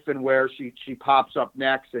if and where she pops up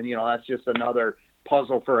next. And, that's just another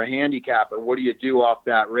puzzle for a handicapper. What do you do off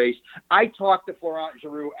that race? I talked to Florent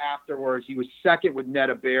Geroux afterwards. He was second with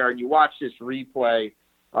Netta Bear, and you watch this replay,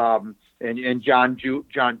 and John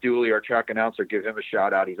Dooley, our track announcer, give him a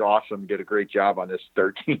shout out. He's awesome. Did a great job on this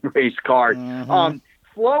 13 race card. Mm-hmm.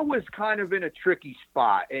 Flo was kind of in a tricky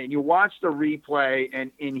spot, and you watch the replay,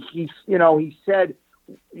 and he said,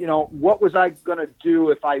 what was I going to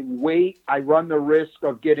do if I wait? I run the risk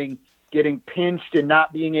of getting pinched and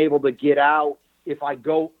not being able to get out. If I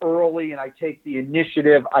go early and I take the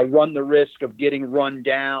initiative, I run the risk of getting run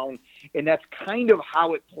down. And that's kind of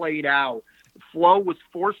how it played out. Flo was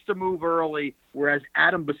forced to move early, whereas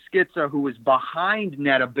Adam Beschizza, who was behind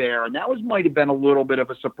Netta Bear, and that might have been a little bit of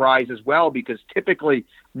a surprise as well, because typically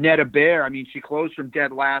Netta Bear, she closed from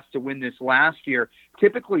dead last to win this last year.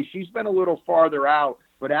 Typically she's been a little farther out,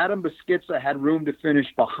 but Adam Beschizza had room to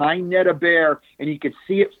finish behind Netta Bear, and he could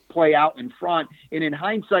see it play out in front. And in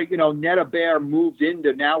hindsight, Netta Bear moved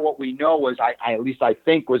into now what we know was, at least I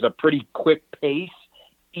think, was a pretty quick pace,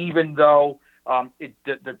 even though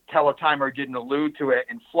the teletimer didn't allude to it.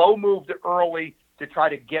 And Flo moved early to try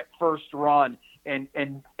to get first run, and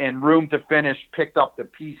room to finish picked up the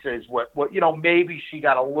pieces. What maybe she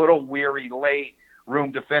got a little weary late.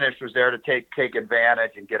 Room to finish was there to take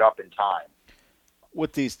advantage and get up in time.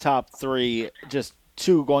 With these top three, just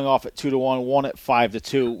two going off at 2-1, one at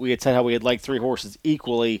 5-2. We had said how we had liked three horses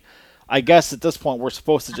equally. I guess at this point we're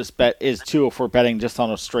supposed to just bet is 2 if we're betting just on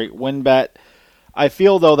a straight win bet. I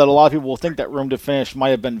feel, though, that a lot of people will think that room to finish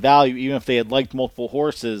might have been value even if they had liked multiple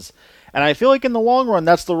horses. And I feel like in the long run,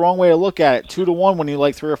 that's the wrong way to look at it. 2-1 when you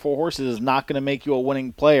like 3 or 4 horses is not going to make you a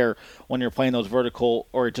winning player when you're playing those vertical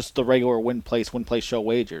or just the regular win place show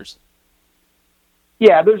wagers.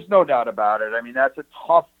 Yeah, there's no doubt about it. That's a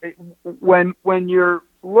tough when you're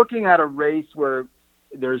looking at a race where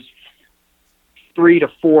there's 3 to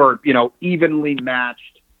 4, evenly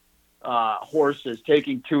matched horses.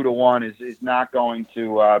 Taking 2-1 is not going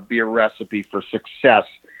to be a recipe for success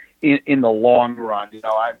in the long run.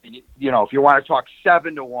 If you want to talk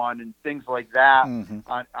 7-1 and things like that,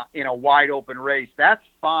 in a wide open race, that's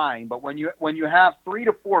fine. But when you have 3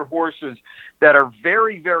 to 4 horses that are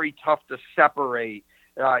very, very tough to separate,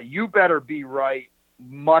 you better be right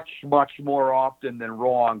much, much more often than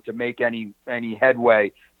wrong to make any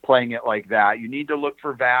headway playing it like that. You need to look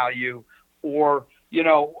for value, or,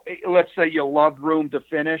 let's say you love room to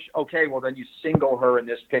finish. Okay, well, then you single her in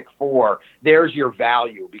this pick 4. There's your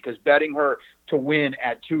value, because betting her to win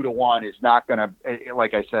at 2-1 is not going to,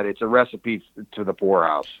 like I said, it's a recipe to the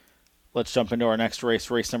poorhouse. Let's jump into our next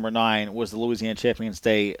race. Race number 9 was the Louisiana Champions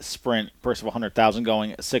Day Sprint. Purse of $100,000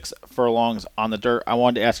 going 6 furlongs on the dirt. I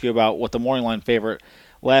wanted to ask you about what the morning line favorite,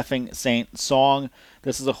 Laughing Saint Song.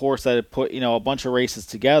 This is a horse that had put a bunch of races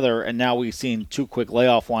together, and now we've seen 2 quick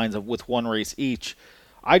layoff lines with 1 race each.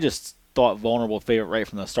 I just thought vulnerable favorite right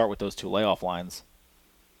from the start with those 2 layoff lines.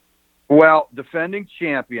 Well, defending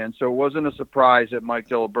champion, so it wasn't a surprise that Mike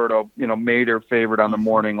Diliberto, made her favorite on the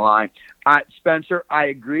morning line. Spencer, I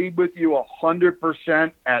agreed with you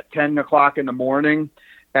 100% at 10 o'clock in the morning.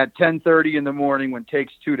 At 10:30 in the morning, when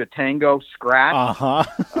Takes 2 to Tango scratched,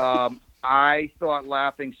 I thought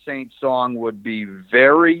Laughing Saint Song would be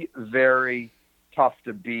very, very tough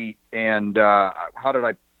to beat. And how did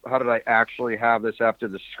I actually have this after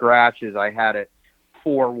the scratches? I had it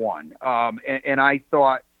 4-1, and I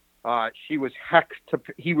thought. He was heck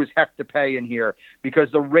to pay in here,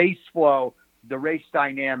 because the race flow, the race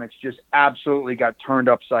dynamics just absolutely got turned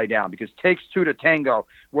upside down, because Takes 2 to Tango,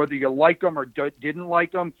 whether you like him or didn't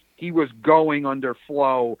like him, he was going under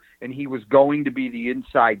flow, and he was going to be the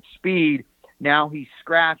inside speed. Now he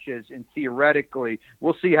scratches, and theoretically,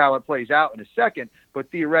 we'll see how it plays out in a second,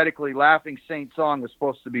 but theoretically, Laughing Saint Song was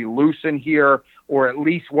supposed to be loose in here, or at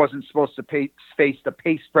least wasn't supposed to face the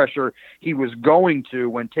pace pressure he was going to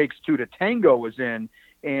when Takes 2 to Tango was in.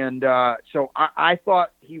 And so I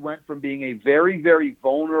thought he went from being a very, very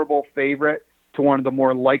vulnerable favorite to one of the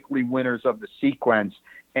more likely winners of the sequence.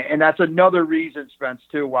 And that's another reason, Spence,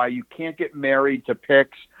 too, why you can't get married to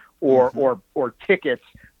picks or tickets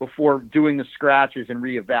before doing the scratches and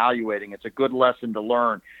reevaluating. It's a good lesson to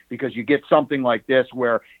learn, because you get something like this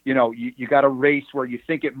where, you got a race where you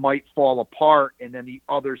think it might fall apart, and then the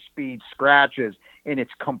other speed scratches and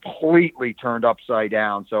it's completely turned upside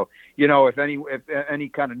down. So, if any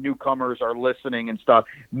kind of newcomers are listening and stuff,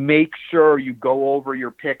 make sure you go over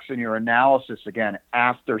your picks and your analysis again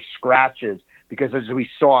after scratches, because as we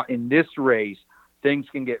saw in this race, things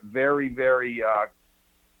can get very, very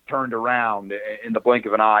turned around in the blink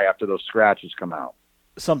of an eye after those scratches come out.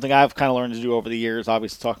 Something I've kind of learned to do over the years,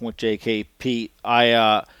 obviously talking with JK Pete,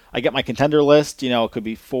 I get my contender list. It could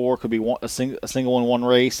be 4, could be a single in one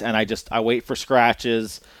race, and I wait for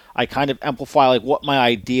scratches. I kind of amplify like what my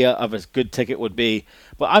idea of a good ticket would be,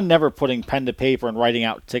 but I'm never putting pen to paper and writing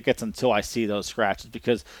out tickets until I see those scratches,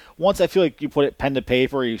 because once I feel like you put it pen to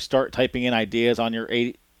paper, you start typing in ideas on your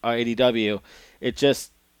ADW,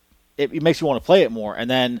 it makes you want to play it more. And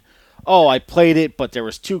then, I played it, but there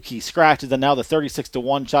was 2 key scratches, and now the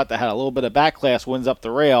 36-1 shot that had a little bit of backclass wins up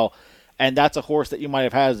the rail, and that's a horse that you might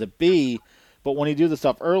have had as a B. But when you do the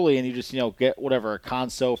stuff early and you just get whatever a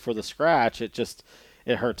conso for the scratch, it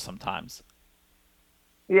hurts sometimes.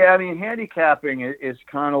 Yeah, I mean, handicapping is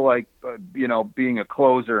kind of like being a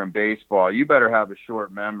closer in baseball. You better have a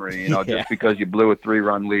short memory, Yeah. Just because you blew a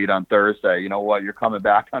 3-run lead on Thursday. You know what? You're coming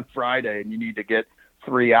back on Friday, and you need to get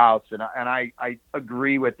 3 outs, and I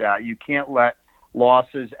agree with that. You can't let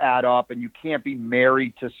losses add up, and you can't be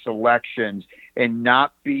married to selections and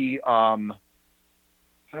not be how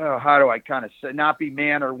do I kind of say, not be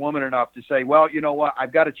man or woman enough to say, well, you know what,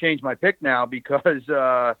 I've got to change my pick now because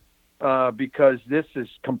this is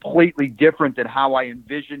completely different than how I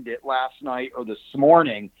envisioned it last night or this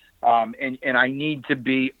morning, and I need to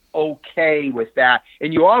be okay with that.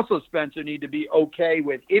 And you also, Spencer, need to be okay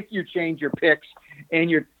with, if you change your picks and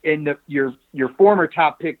your former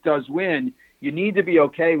top pick does win, you need to be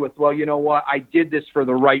okay with, well, you know what, I did this for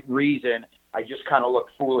the right reason. I just kind of look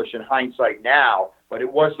foolish in hindsight now, but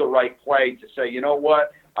it was the right play to say, you know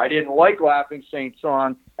what, I didn't like Laughing Saint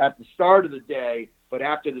Song at the start of the day, but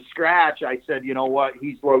after the scratch, I said, you know what,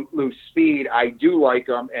 he's loose speed. I do like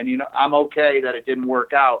him, and I'm okay that it didn't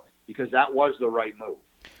work out, because that was the right move.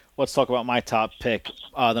 Let's talk about my top pick,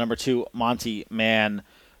 the number 2, Monty Man.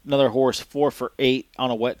 Another horse, 4 for 8 on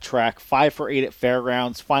a wet track, 5 for 8 at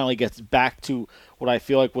Fairgrounds. Finally gets back to what I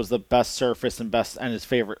feel like was the best surface and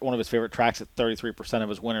one of his favorite tracks at 33% of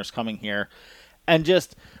his winners coming here. And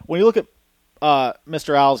just when you look at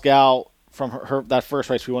Mr. Al's Gal from her that first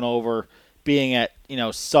race we went over, being at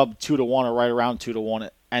sub 2-1 or right around 2-1,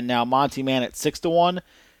 and now Monty Man at 6-1.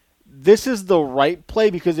 This is the right play,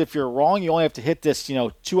 because if you're wrong, you only have to hit this 2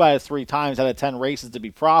 out of 3 times out of 10 races to be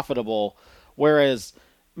profitable. Whereas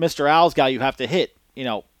Mr. Al's Gal, you have to hit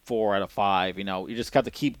 4 out of 5. You just have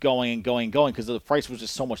to keep going and going and going, because the price was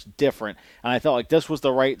just so much different. And I felt like this was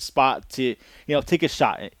the right spot to take a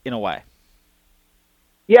shot in a way.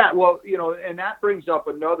 Yeah, well, and that brings up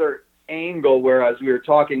another angle, whereas we were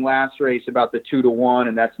talking last race about the 2-1,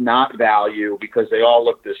 and that's not value because they all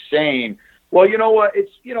look the same. Well, you know what?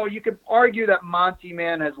 It's you could argue that Monty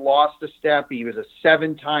Man has lost a step. He was a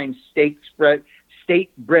 7-time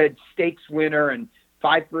state-bred stakes winner and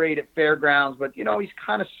 5 for 8 at Fairgrounds, but he's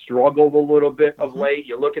kind of struggled a little bit of late.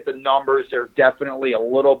 You look at the numbers; they're definitely a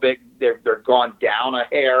little bit they're gone down a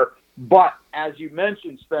hair. But as you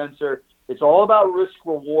mentioned, Spencer, it's all about risk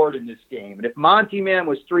reward in this game. And if Monty Man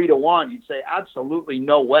was 3-1, you'd say absolutely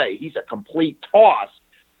no way. He's a complete toss.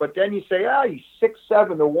 But then you say, he's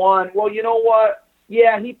 6-7-1. Well, you know what?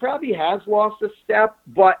 Yeah, he probably has lost a step,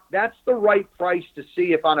 but that's the right price to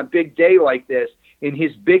see if on a big day like this, in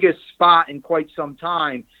his biggest spot in quite some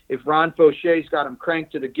time, if Ron Faucher's got him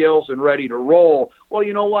cranked to the gills and ready to roll, well,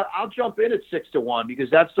 you know what? I'll jump in at 6-1 because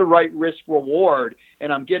that's the right risk reward,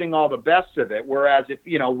 and I'm getting all the best of it. Whereas if,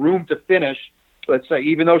 room to finish, let's say,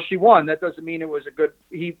 even though she won, that doesn't mean it was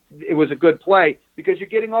a good play, because you're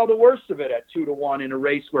getting all the worst of it at 2-1 in a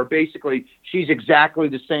race where basically she's exactly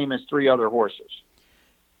the same as 3 other horses.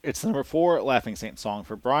 It's the number 4, Laughing Saint Song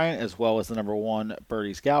for Brian, as well as the number 1,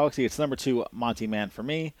 Birdie's Galaxy. It's number 2, Monty Man for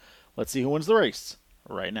me. Let's see who wins the race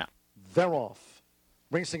right now. They're off.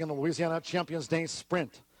 Racing in the Louisiana Champions Day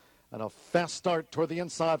Sprint. And a fast start toward the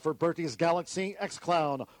inside for Bertie's Galaxy.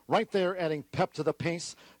 X-Clown right there adding pep to the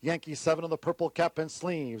pace. Yankee 7 in the purple cap and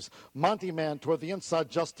sleeves. Monty Man toward the inside,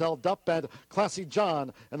 just held up, and Classy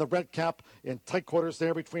John in the red cap in tight quarters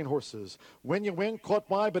there between horses. Win You Win caught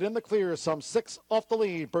wide, but in the clear, some 6 off the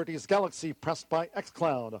lead. Birdie's Galaxy pressed by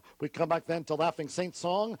X-Cloud. We come back then to Laughing Saint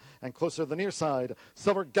Song, and closer to the near side,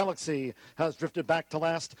 Silver Galaxy has drifted back to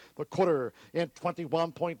last. The quarter in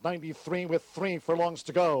 21.93 with 3 furlongs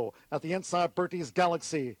to go. At the inside, Birdie's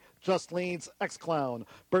Galaxy just leads X-Clown.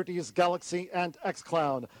 Birdie's Galaxy and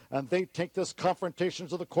X-Clown. And they take this confrontation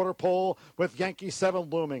to the quarter pole with Yankee 7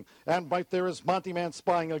 looming. And right there is Monty Man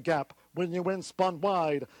spying a gap. Win You Win spun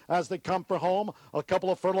wide as they come for home. A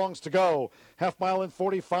couple of furlongs to go. Half mile in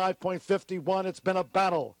 45.51. It's been a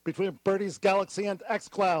battle between Birdie's Galaxy and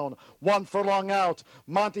X-Clown. 1 furlong out.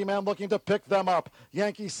 Monty Man looking to pick them up.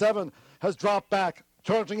 Yankee 7 has dropped back.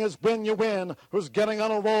 Charging his Win You Win, who's getting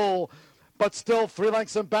on a roll. But still 3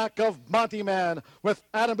 lengths in back of Monty Man with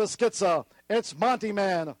Adam Beschizza. It's Monty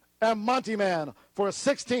Man and Monty Man for a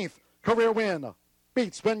 16th career win.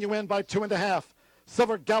 Beats Win You Win by 2.5.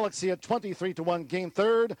 Silver Galaxy at 23-1 game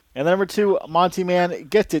third. And number 2, Monty Man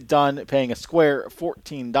gets it done, paying a square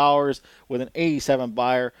 $14 with an 87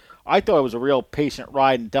 buyer. I thought it was a real patient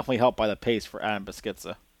ride and definitely helped by the pace for Adam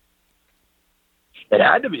Beschizza. It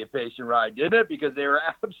had to be a patient ride, didn't it? Because they were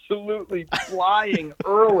absolutely flying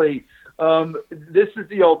early. This is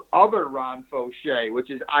the old other Ron Fauché, which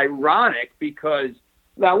is ironic because,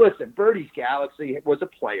 now listen, Birdie's Galaxy was a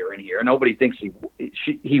player in here. Nobody thinks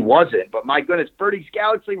he wasn't, but my goodness, Birdie's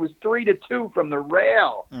Galaxy was 3-2 from the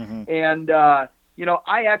rail. Mm-hmm. And, I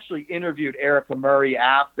actually interviewed Erica Murray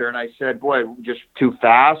after, and I said, boy, just too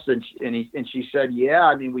fast. And she said, yeah,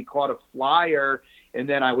 I mean, we caught a flyer. And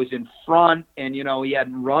then I was in front, and, he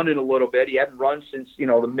hadn't run in a little bit. He hadn't run since,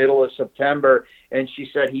 the middle of September. And she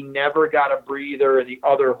said he never got a breather, and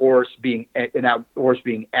that horse being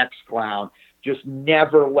X-Clown just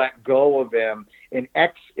never let go of him. And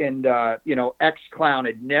X-Clown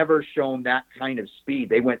had never shown that kind of speed.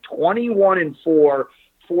 They went 21-4,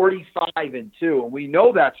 45-2, and we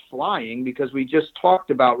know that's flying because we just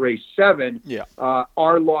talked about race 7. Yeah.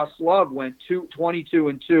 Our Lost Love went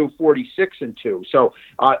 22-2, 46-2. So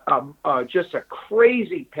just a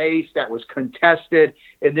crazy pace that was contested.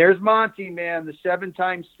 And there's Monty Man, the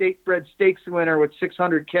 7-time state-bred stakes winner with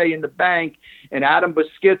 $600K in the bank, and Adam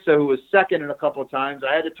Beschizza, who was second in a couple of times.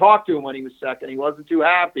 I had to talk to him when he was second. He wasn't too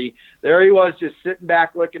happy. There he was, just sitting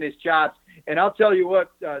back licking his chops. And I'll tell you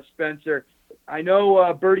what, Spencer, I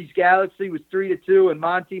know Birdie's Galaxy was 3-2 and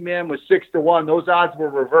Monty Man was 6-1. Those odds were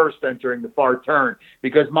reversed entering the far turn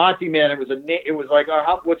because Monty Man, it was like,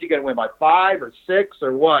 what's he going to win by 5 or 6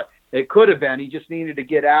 or what? It could have been. He just needed to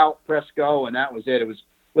get out, press go, and that was it.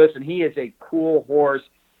 Listen, he is a cool horse.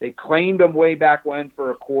 They claimed him way back when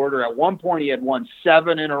for a quarter. At one point, he had won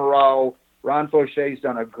 7 in a row. Ron Fauché's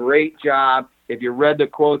done a great job. If you read the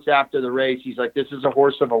quotes after the race, he's like, this is a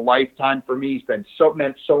horse of a lifetime for me. He's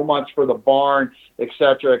meant so much for the barn, et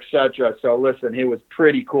cetera, et cetera. So, listen, it was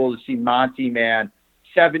pretty cool to see Monty Man,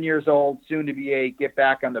 7 years old, soon to be 8, get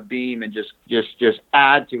back on the beam and just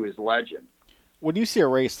add to his legend. When you see a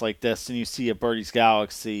race like this and you see a Birdie's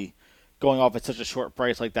Galaxy going off at such a short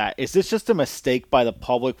price like that, is this just a mistake by the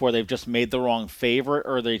public where they've just made the wrong favorite,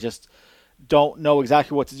 or they just don't know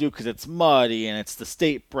exactly what to do because it's muddy and it's the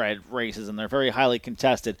state-bred races and they're very highly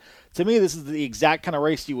contested? To me, this is the exact kind of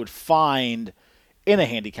race you would find in a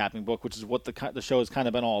handicapping book, which is what the show has kind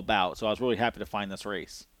of been all about. So I was really happy to find this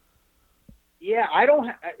race. Yeah, I don't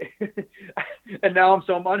and now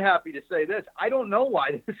I'm unhappy to say this. I don't know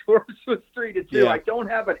why this horse was 3-2. Yeah. I don't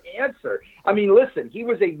have an answer. I mean, listen, he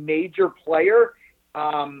was a major player.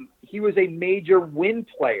 He was a major win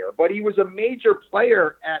player, but he was a major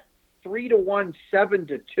player at 3-1,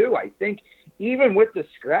 7-2. I think even with the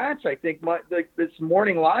scratch, I think this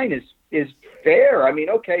morning line is fair. I mean,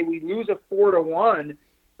 okay, we lose a 4-1,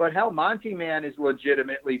 but hell, Monty Man is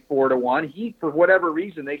legitimately 4-1. He, for whatever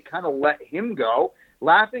reason, they kind of let him go.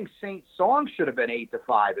 Laughing Saint Song should have been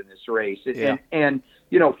 8-5 in this race, Yeah. and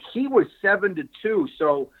he was 7-2.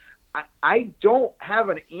 So I don't have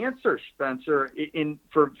an answer, Spencer,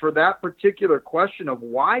 for that particular question of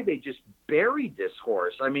why they just buried this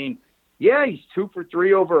horse. I mean, yeah, he's 2 for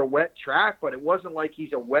 3 over a wet track, but it wasn't like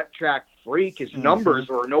he's a wet track freak. His numbers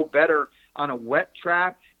were no better on a wet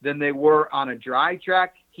track than they were on a dry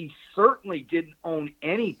track. He certainly didn't own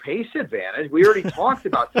any pace advantage. We already talked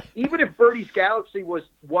about it. Even if Birdie's Galaxy was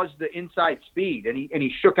the inside speed, and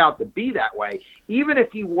he shook out to be that way, even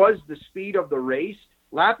if he was the speed of the race,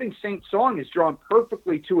 Laughing Saint Song is drawn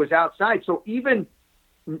perfectly to his outside. So even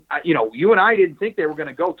you and I didn't think they were going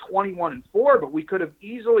to go 21-4, but we could have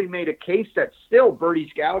easily made a case that still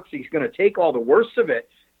Birdie's Galaxy is going to take all the worst of it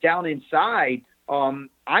down inside.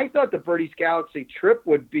 I thought the Birdie's Galaxy trip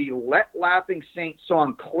would be let Laughing Saint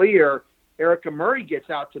Song clear. Erica Murray gets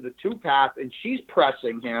out to the 2-path, and she's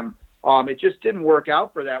pressing him. It just didn't work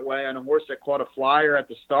out for that way on a horse that caught a flyer at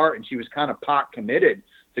the start, and she was kind of pot committed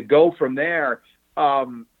to go from there.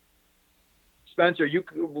 Spencer,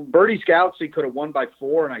 Birdie's Galaxy could have won by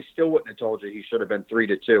 4, and I still wouldn't have told you he should have been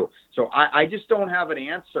 3-2. So I just don't have an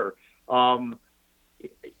answer. I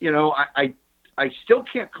still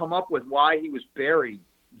can't come up with why he was buried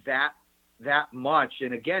that much.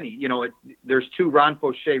 And again, there's 2 Ron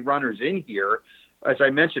Fauché runners in here. As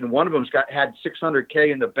I mentioned, one of them's had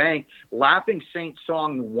 $600K in the bank. Laughing Saint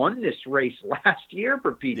Song won this race last year,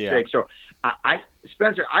 for Pete's sake. So,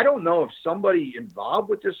 Spencer, I don't know if somebody involved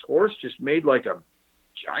with this horse just made like a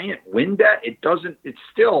giant win bet. It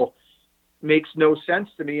still makes no sense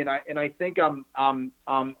to me. And I think I'm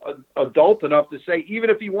adult enough to say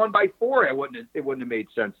even if he won by 4, it wouldn't have made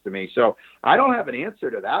sense to me. So I don't have an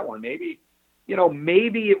answer to that one. Maybe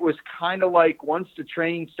it was kind of like once the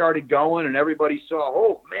training started going and everybody saw,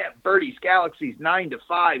 oh man, Birdie's Galaxy's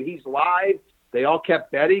 9-5. He's live. They all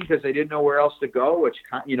kept betting because they didn't know where else to go, which,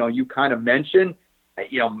 you kind of mentioned,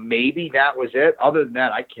 maybe that was it. Other than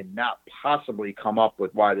that, I cannot possibly come up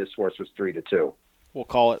with why this horse was 3-2. We'll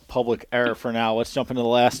call it public error for now. Let's jump into the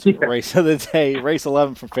last race of the day. Race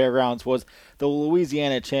 11 from Fairgrounds was the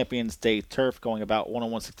Louisiana Champions Day Turf, going about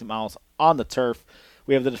 101.60 miles on the turf.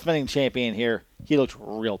 We have the defending champion here. He looks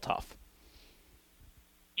real tough.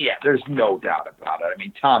 Yeah, there's no doubt about it. I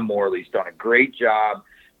mean, Tom Morley's done a great job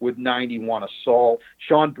with 91 Assault.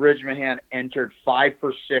 Sean Bridgman entered 5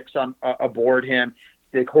 for 6 aboard him.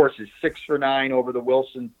 The horse is 6 for 9 over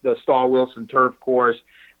the Stahl Wilson turf course.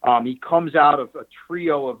 He comes out of a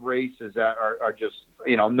trio of races that are just,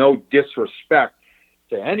 no disrespect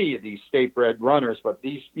to any of these state-bred runners, but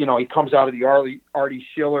these, he comes out of the Artie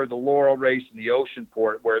Schiller, the Laurel race, and the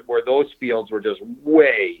Oceanport, where those fields were just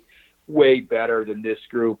way, way better than this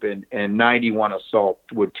group, and 91 Assault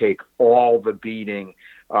would take all the beating.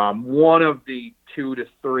 One of the 2 to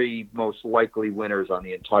 3 most likely winners on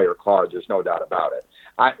the entire card. There's no doubt about it.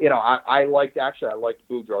 I liked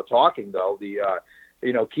Boudreaux talking though.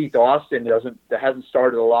 Keith Austin hasn't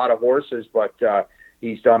started a lot of horses, but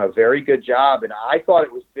he's done a very good job, and I thought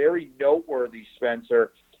it was very noteworthy,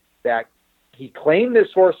 Spencer, that he claimed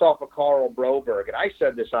this horse off of Carl Broberg, and I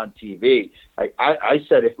said this on TV. I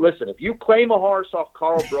said, if you claim a horse off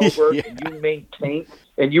Carl Broberg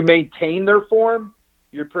and you maintain their form,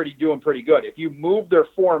 you're doing pretty good. If you move their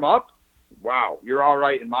form up, wow, you're all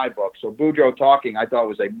right in my book. So Boudreaux talking, I thought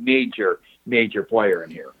was a major, major player in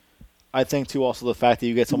here. I think, too, also the fact that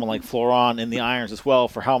you get someone like Florent in the irons as well,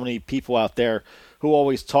 for how many people out there who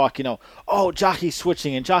always talk, jockey's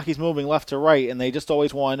switching and jockey's moving left to right, and they just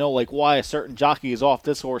always want to know, why a certain jockey is off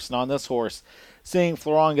this horse and on this horse. Seeing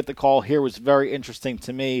Florent get the call here was very interesting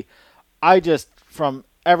to me. From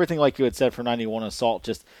everything like you had said for 91 Assault,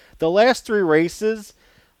 just the last 3 races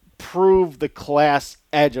prove the class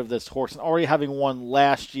edge of this horse, and already having won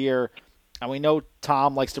last year, and we know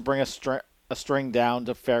Tom likes to bring a string down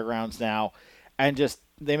to Fairgrounds now, and just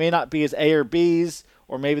they may not be as A or B's,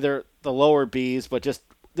 or maybe they're the lower B's, but just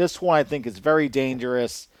this one I think is very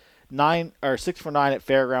dangerous. 6 for 9 at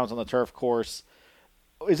Fairgrounds on the turf course.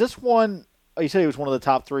 Is this one? You said he was one of the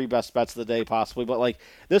top 3 best bets of the day, possibly, but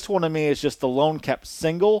this one to me is just the lone kept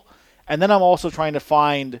single, and then I'm also trying to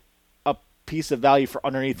find a piece of value for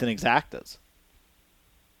underneath and exactas.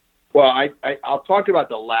 Well, I'll talk about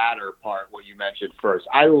the latter part, what you mentioned first.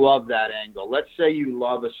 I love that angle. Let's say you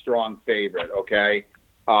love a strong favorite, okay?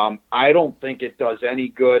 I don't think it does any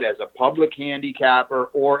good as a public handicapper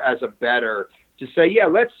or as a bettor to say,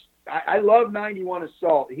 I love 91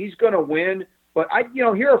 Assault. He's going to win, but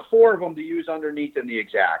here are 4 of them to use underneath in the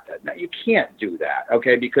exacta. Now, you can't do that,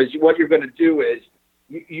 okay? Because what you're going to do is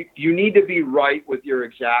you need to be right with your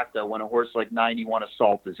exacta when a horse like 91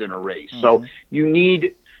 Assault is in a race. Mm-hmm. So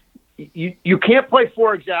you can't play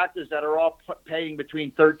 4 exactas that are all paying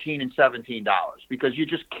between $13 and $17 because you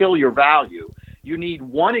just kill your value. You need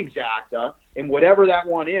one exacta, and whatever that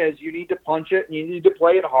one is, you need to punch it, and you need to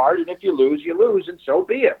play it hard, and if you lose, you lose, and so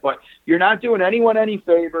be it. But you're not doing anyone any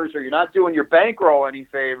favors, or you're not doing your bankroll any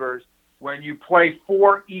favors when you play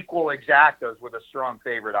 4 equal exactas with a strong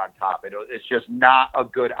favorite on top. It's just not a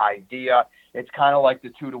good idea. It's kind of like the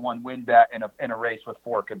 2-to-1 win bet in a race with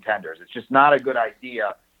 4 contenders. It's just not a good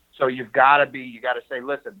idea. So you got to say,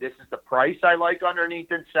 listen, this is the price I like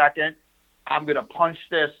underneath in second. I'm going to punch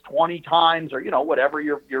this 20 times or, whatever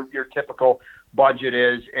your typical budget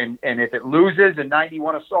is. And if it loses and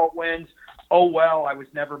 91 Assault wins, oh, well, I was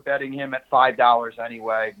never betting him at $5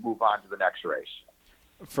 anyway. Move on to the next race.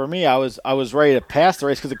 For me, I was ready to pass the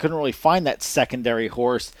race because I couldn't really find that secondary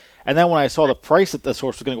horse. And then when I saw the price that this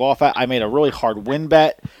horse was going to go off at, I made a really hard win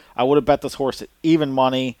bet. I would have bet this horse at even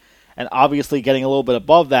money, and obviously getting a little bit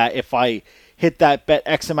above that. If I hit that bet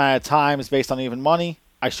X amount of times based on even money,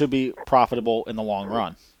 I should be profitable in the long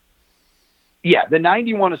run. Yeah, the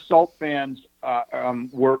 91 Assault fans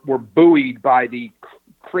were buoyed by the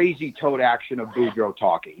crazy tote action of Boudreaux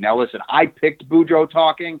Talking. Now, listen, I picked Boudreaux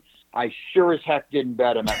Talking. I sure as heck didn't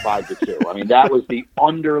bet him at 5-2. I mean, that was the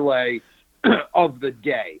underlay of the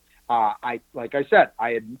day. Like I said,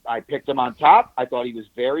 I picked him on top. I thought he was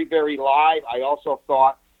very, very live. I also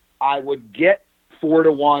thought I would get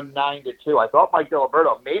 4-1, 9-2. I thought Mike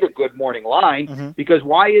Diliberto made a good morning line because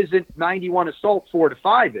why isn't 91 Assault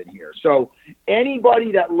 4-5 in here? So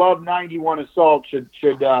anybody that loved 91 Assault should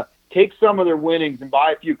take some of their winnings and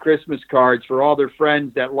buy a few Christmas cards for all their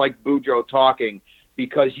friends that like Boudreaux Talking,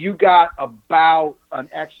 because you got about an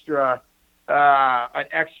extra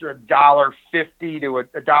 $1.50 to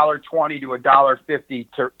 $1.20 to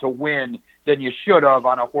 $1.50 to win than you should have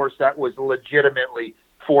on a horse that was legitimately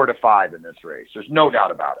 4-5 in this race. There's no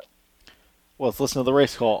doubt about it. Well, let's listen to the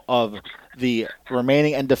race call of the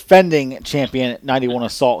remaining and defending champion 91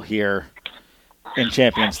 Assault here in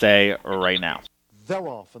Champions Day right now. They're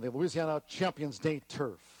off on the Louisiana Champions Day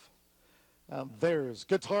turf. There's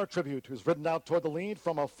Guitar Tribute, who's ridden out toward the lead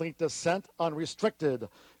from a fleet descent. Unrestricted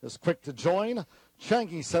is quick to join.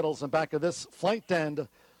 Changi settles in back of this flight, and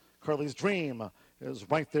Carly's Dream is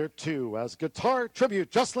right there too, as Guitar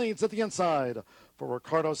Tribute just leads at the inside for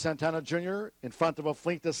Ricardo Santana Jr. in front of a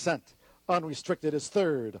fleet descent. Unrestricted is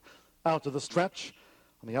third. Out to the stretch.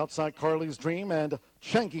 On the outside, Carly's Dream, and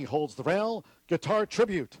Changi holds the rail. Guitar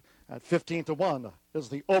Tribute at 15-1 is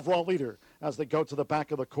the overall leader as they go to the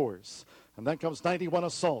back of the course. And then comes 91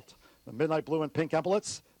 Assault. The midnight blue and pink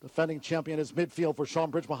epaulets. Defending champion is midfield for Sean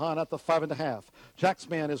Bridge-Mahan at the 5.5. Jack's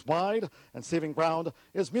Man is wide, and saving ground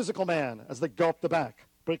is Musical Man as they go up the back.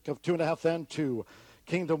 Break of 2.5 then to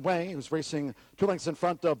Kingdom Way, who's racing 2 lengths in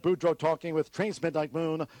front of Boudreaux Talking with Train's Midnight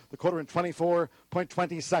Moon, the quarter in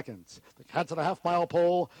 24.20 seconds. The head to the half-mile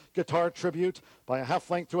pole, Guitar Tribute by a half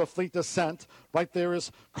length to a fleet descent. Right there is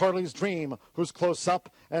Carly's Dream, who's close up,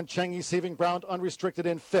 and Changi saving ground unrestricted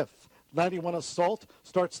in 5th. 91 Assault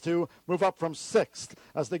starts to move up from 6th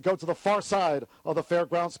as they go to the far side of the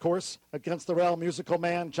fairgrounds course against the rail. Musical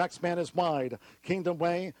Man, Jack's Man is wide. Kingdom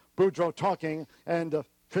Way, Boudreaux Talking, and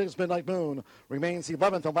Train's Midnight Moon remains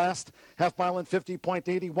 11th and last, half mile in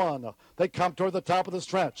 50.81. They come toward the top of the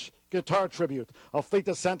stretch. Guitar Tribute. A fleet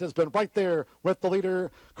descent has been right there with the leader,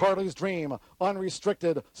 Carly's Dream.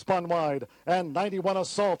 Unrestricted, spun wide. And 91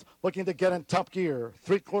 Assault looking to get in top gear.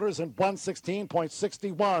 3/4 in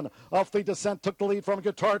 116.61. A fleet descent took the lead from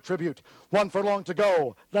Guitar Tribute. 1 furlong to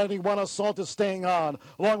go. 91 Assault is staying on,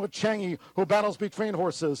 along with Changi, who battles between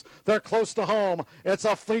horses. They're close to home. It's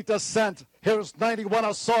a fleet descent. Here's 91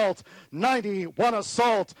 Assault. 91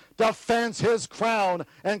 Assault defends his crown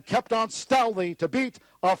and kept on stoutly to beat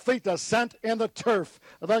a fleet descent in the turf.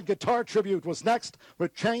 And then Guitar Tribute was next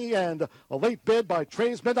with Changi and a late bid by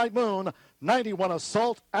Trey's Midnight Moon. 91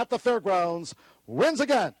 Assault at the fairgrounds wins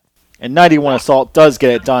again. And 91 Assault does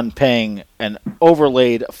get it done, paying an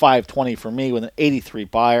overlaid $5.20 for me with an 83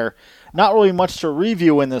 buyer. Not really much to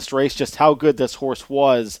review in this race, just how good this horse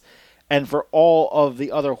was. And for all of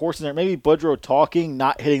the other horses there, maybe Boudreaux Talking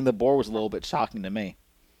not hitting the board was a little bit shocking to me.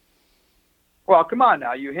 Well, come on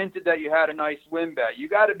now. You hinted that you had a nice win bet. You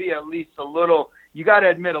got to be at least a little – you got to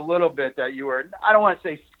admit a little bit that you were – I don't want to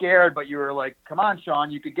say scared, but you were like, come on,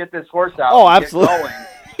 Sean, you could get this horse out. Oh, and absolutely.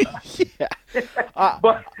 Get going. Yeah.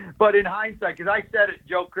 But in hindsight, because I said it,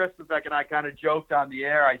 Joe Christopek and I kind of joked on the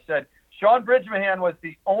air. I said Sean Bridge-Mahan was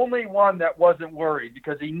the only one that wasn't worried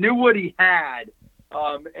because he knew what he had,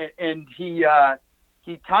 and he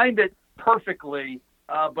timed it perfectly.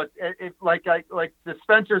 But like the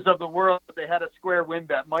Spencers of the world, they had a square win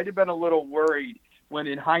bet. Might have been a little worried when,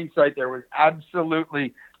 in hindsight, there was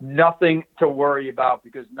absolutely nothing to worry about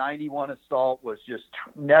because 91 Assault was just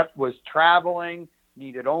was traveling,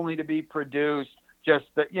 needed only to be produced. Just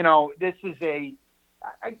that, this is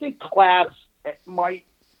I think class might,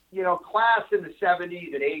 class in the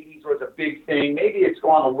 70s and 80s was a big thing. Maybe it's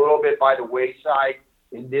gone a little bit by the wayside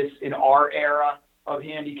in our era of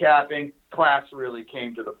handicapping. Class really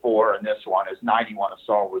came to the fore in this one as 91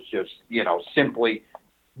 Assault was just, simply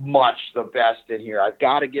much the best in here. I've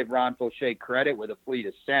got to give Ron Fauché credit with a fleet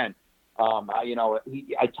ascent.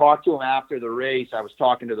 I talked to him after the race. I was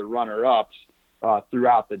talking to the runner-ups,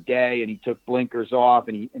 throughout the day, and he took blinkers off,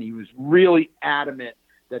 and he was really adamant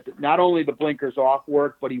that not only the blinkers off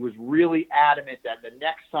work, but he was really adamant that the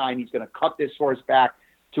next time he's going to cut this horse back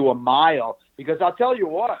to a mile. Because I'll tell you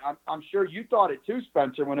what, I'm sure you thought it too,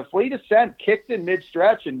 Spencer, when a Fleet Ascent kicked in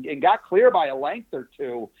mid-stretch and got clear by a length or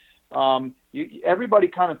two, everybody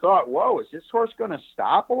kind of thought, whoa, is this horse going to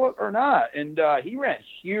stop or not? And he ran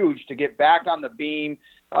huge to get back on the beam.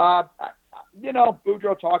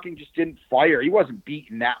 Boudreaux Talking just didn't fire. He wasn't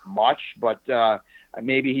beaten that much, but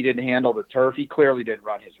maybe he didn't handle the turf. He clearly didn't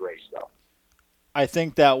run his race, though. I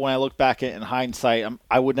think that when I look back at it in hindsight,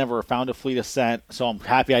 I would never have found a Fleet Ascent, so I'm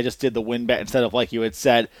happy I just did the win bet instead of, like you had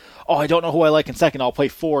said, oh, I don't know who I like in second, I'll play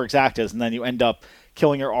 4 exactas, and then you end up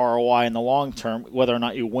killing your ROI in the long term, whether or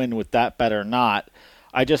not you win with that bet or not.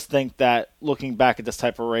 I just think that looking back at this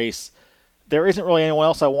type of race, there isn't really anyone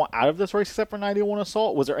else I want out of this race except for 91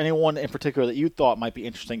 Assault. Was there anyone in particular that you thought might be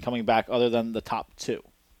interesting coming back other than the top 2?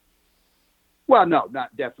 Well, no,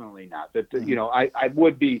 definitely not. But, I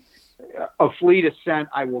would be a Fleet Ascent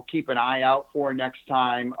I will keep an eye out for next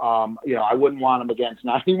time. I wouldn't want him against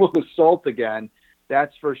 91 Assault again.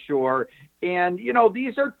 That's for sure. And,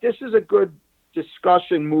 this is a good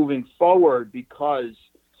discussion moving forward because,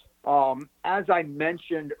 as I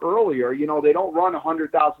mentioned earlier, they don't run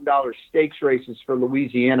 $100,000 stakes races for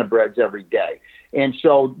Louisiana breds every day. And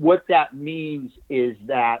so what that means is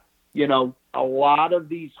that, a lot of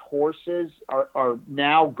these horses are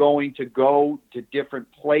now going to go to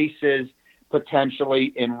different places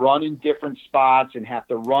potentially and run in different spots and have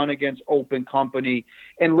to run against open company.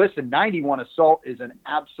 And listen, 91 Assault is an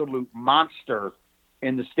absolute monster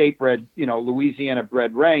in the state bred, Louisiana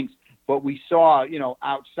bred ranks. But we saw,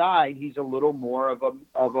 outside, he's a little more of a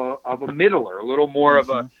middler, a little more of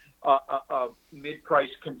a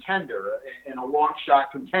mid-price contender and a long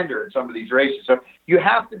shot contender in some of these races. So you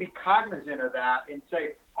have to be cognizant of that and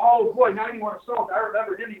say, oh boy, 91 Assault, I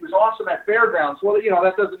remember him. He was awesome at Fairgrounds. Well,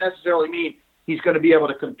 that doesn't necessarily mean he's going to be able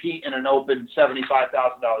to compete in an open $75,000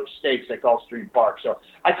 stakes at Gulfstream Park. So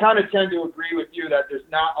I kind of tend to agree with you that there's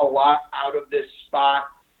not a lot out of this spot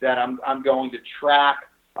that I'm going to track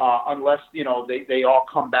unless, they all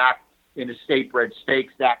come back in a state bred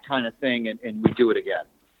stakes, that kind of thing, and we do it again.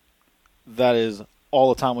 That is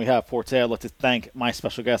all the time we have for today. I'd like to thank my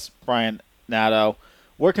special guest, Brian Nadeau.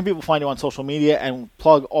 Where can people find you on social media and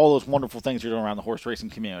plug all those wonderful things you're doing around the horse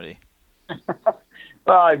racing community?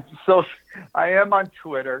 So I am on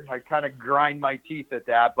Twitter. I kind of grind my teeth at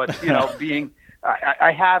that, but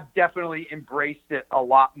I have definitely embraced it a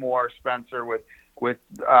lot more, Spencer, with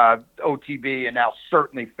OTB and now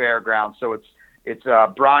certainly Fairgrounds. So it's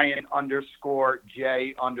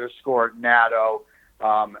Brian_J_Nadeau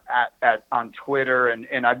on Twitter,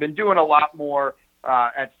 and I've been doing a lot more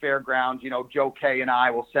at Fairgrounds. Joe K and I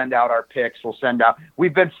will send out our picks.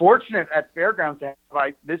 We've been fortunate at Fairgrounds to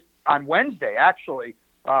have this on Wednesday. Actually,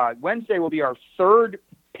 Wednesday will be our third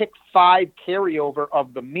pick 5 carriover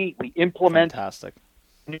of the meet. We implement Fantastic.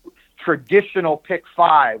 New traditional pick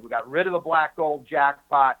 5. We got rid of the black gold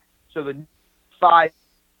jackpot, so the 5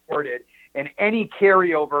 sorted, and any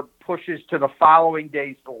carryover pushes to the following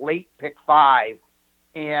day's late pick 5.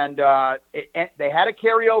 And they had a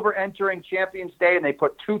carryover entering Champions Day, and they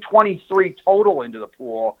put 223 total into the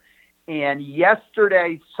pool. And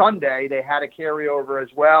yesterday, Sunday, they had a carryover as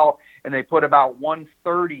well, and they put about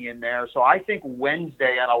 130 in there. So I think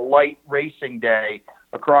Wednesday on a light racing day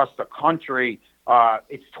across the country,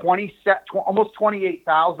 it's almost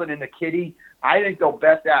 28,000 in the kitty. I think they'll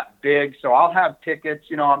bet that big. So I'll have tickets.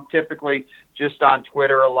 I'm typically just on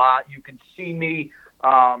Twitter a lot. You can see me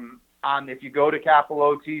if you go to Capital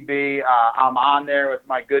OTB, I'm on there with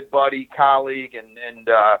my good buddy, colleague, and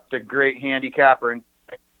the great handicapper and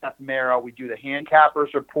Seth Mero. We do the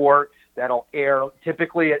Handicappers Report. That'll air.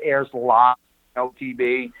 Typically, it airs live on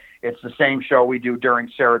OTB. It's the same show we do during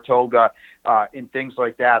Saratoga and things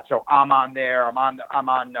like that. So I'm on there. I'm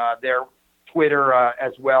on their Twitter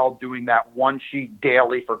as well, doing that one sheet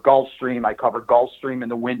daily for Gulfstream. I cover Gulfstream in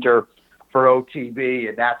the winter for OTB,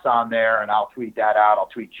 and that's on there, and I'll tweet that out. I'll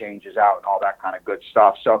tweet changes out and all that kind of good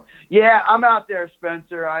stuff. So, yeah, I'm out there,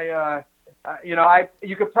 Spencer.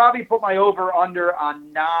 You could probably put my over-under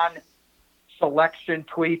on non-selection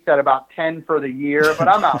tweets at about 10 for the year, but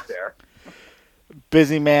I'm out there.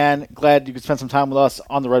 Busy man. Glad you could spend some time with us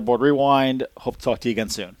on the Redboard Rewind. Hope to talk to you again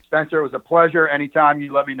soon. Spencer, it was a pleasure. Anytime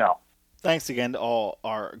you let me know. Thanks again to all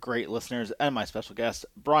our great listeners and my special guest,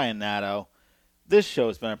 Brian Nadeau. This show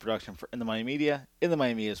has been a production for In the Money Media. In the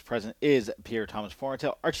Money Media's president is Pierre Thomas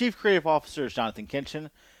Forntel. Our chief creative officer is Jonathan Kinchin,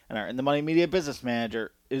 and our In the Money Media business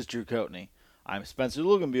manager is Drew Coatney. I'm Spencer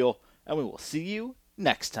Luganbuehl, and we will see you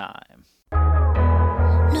next time.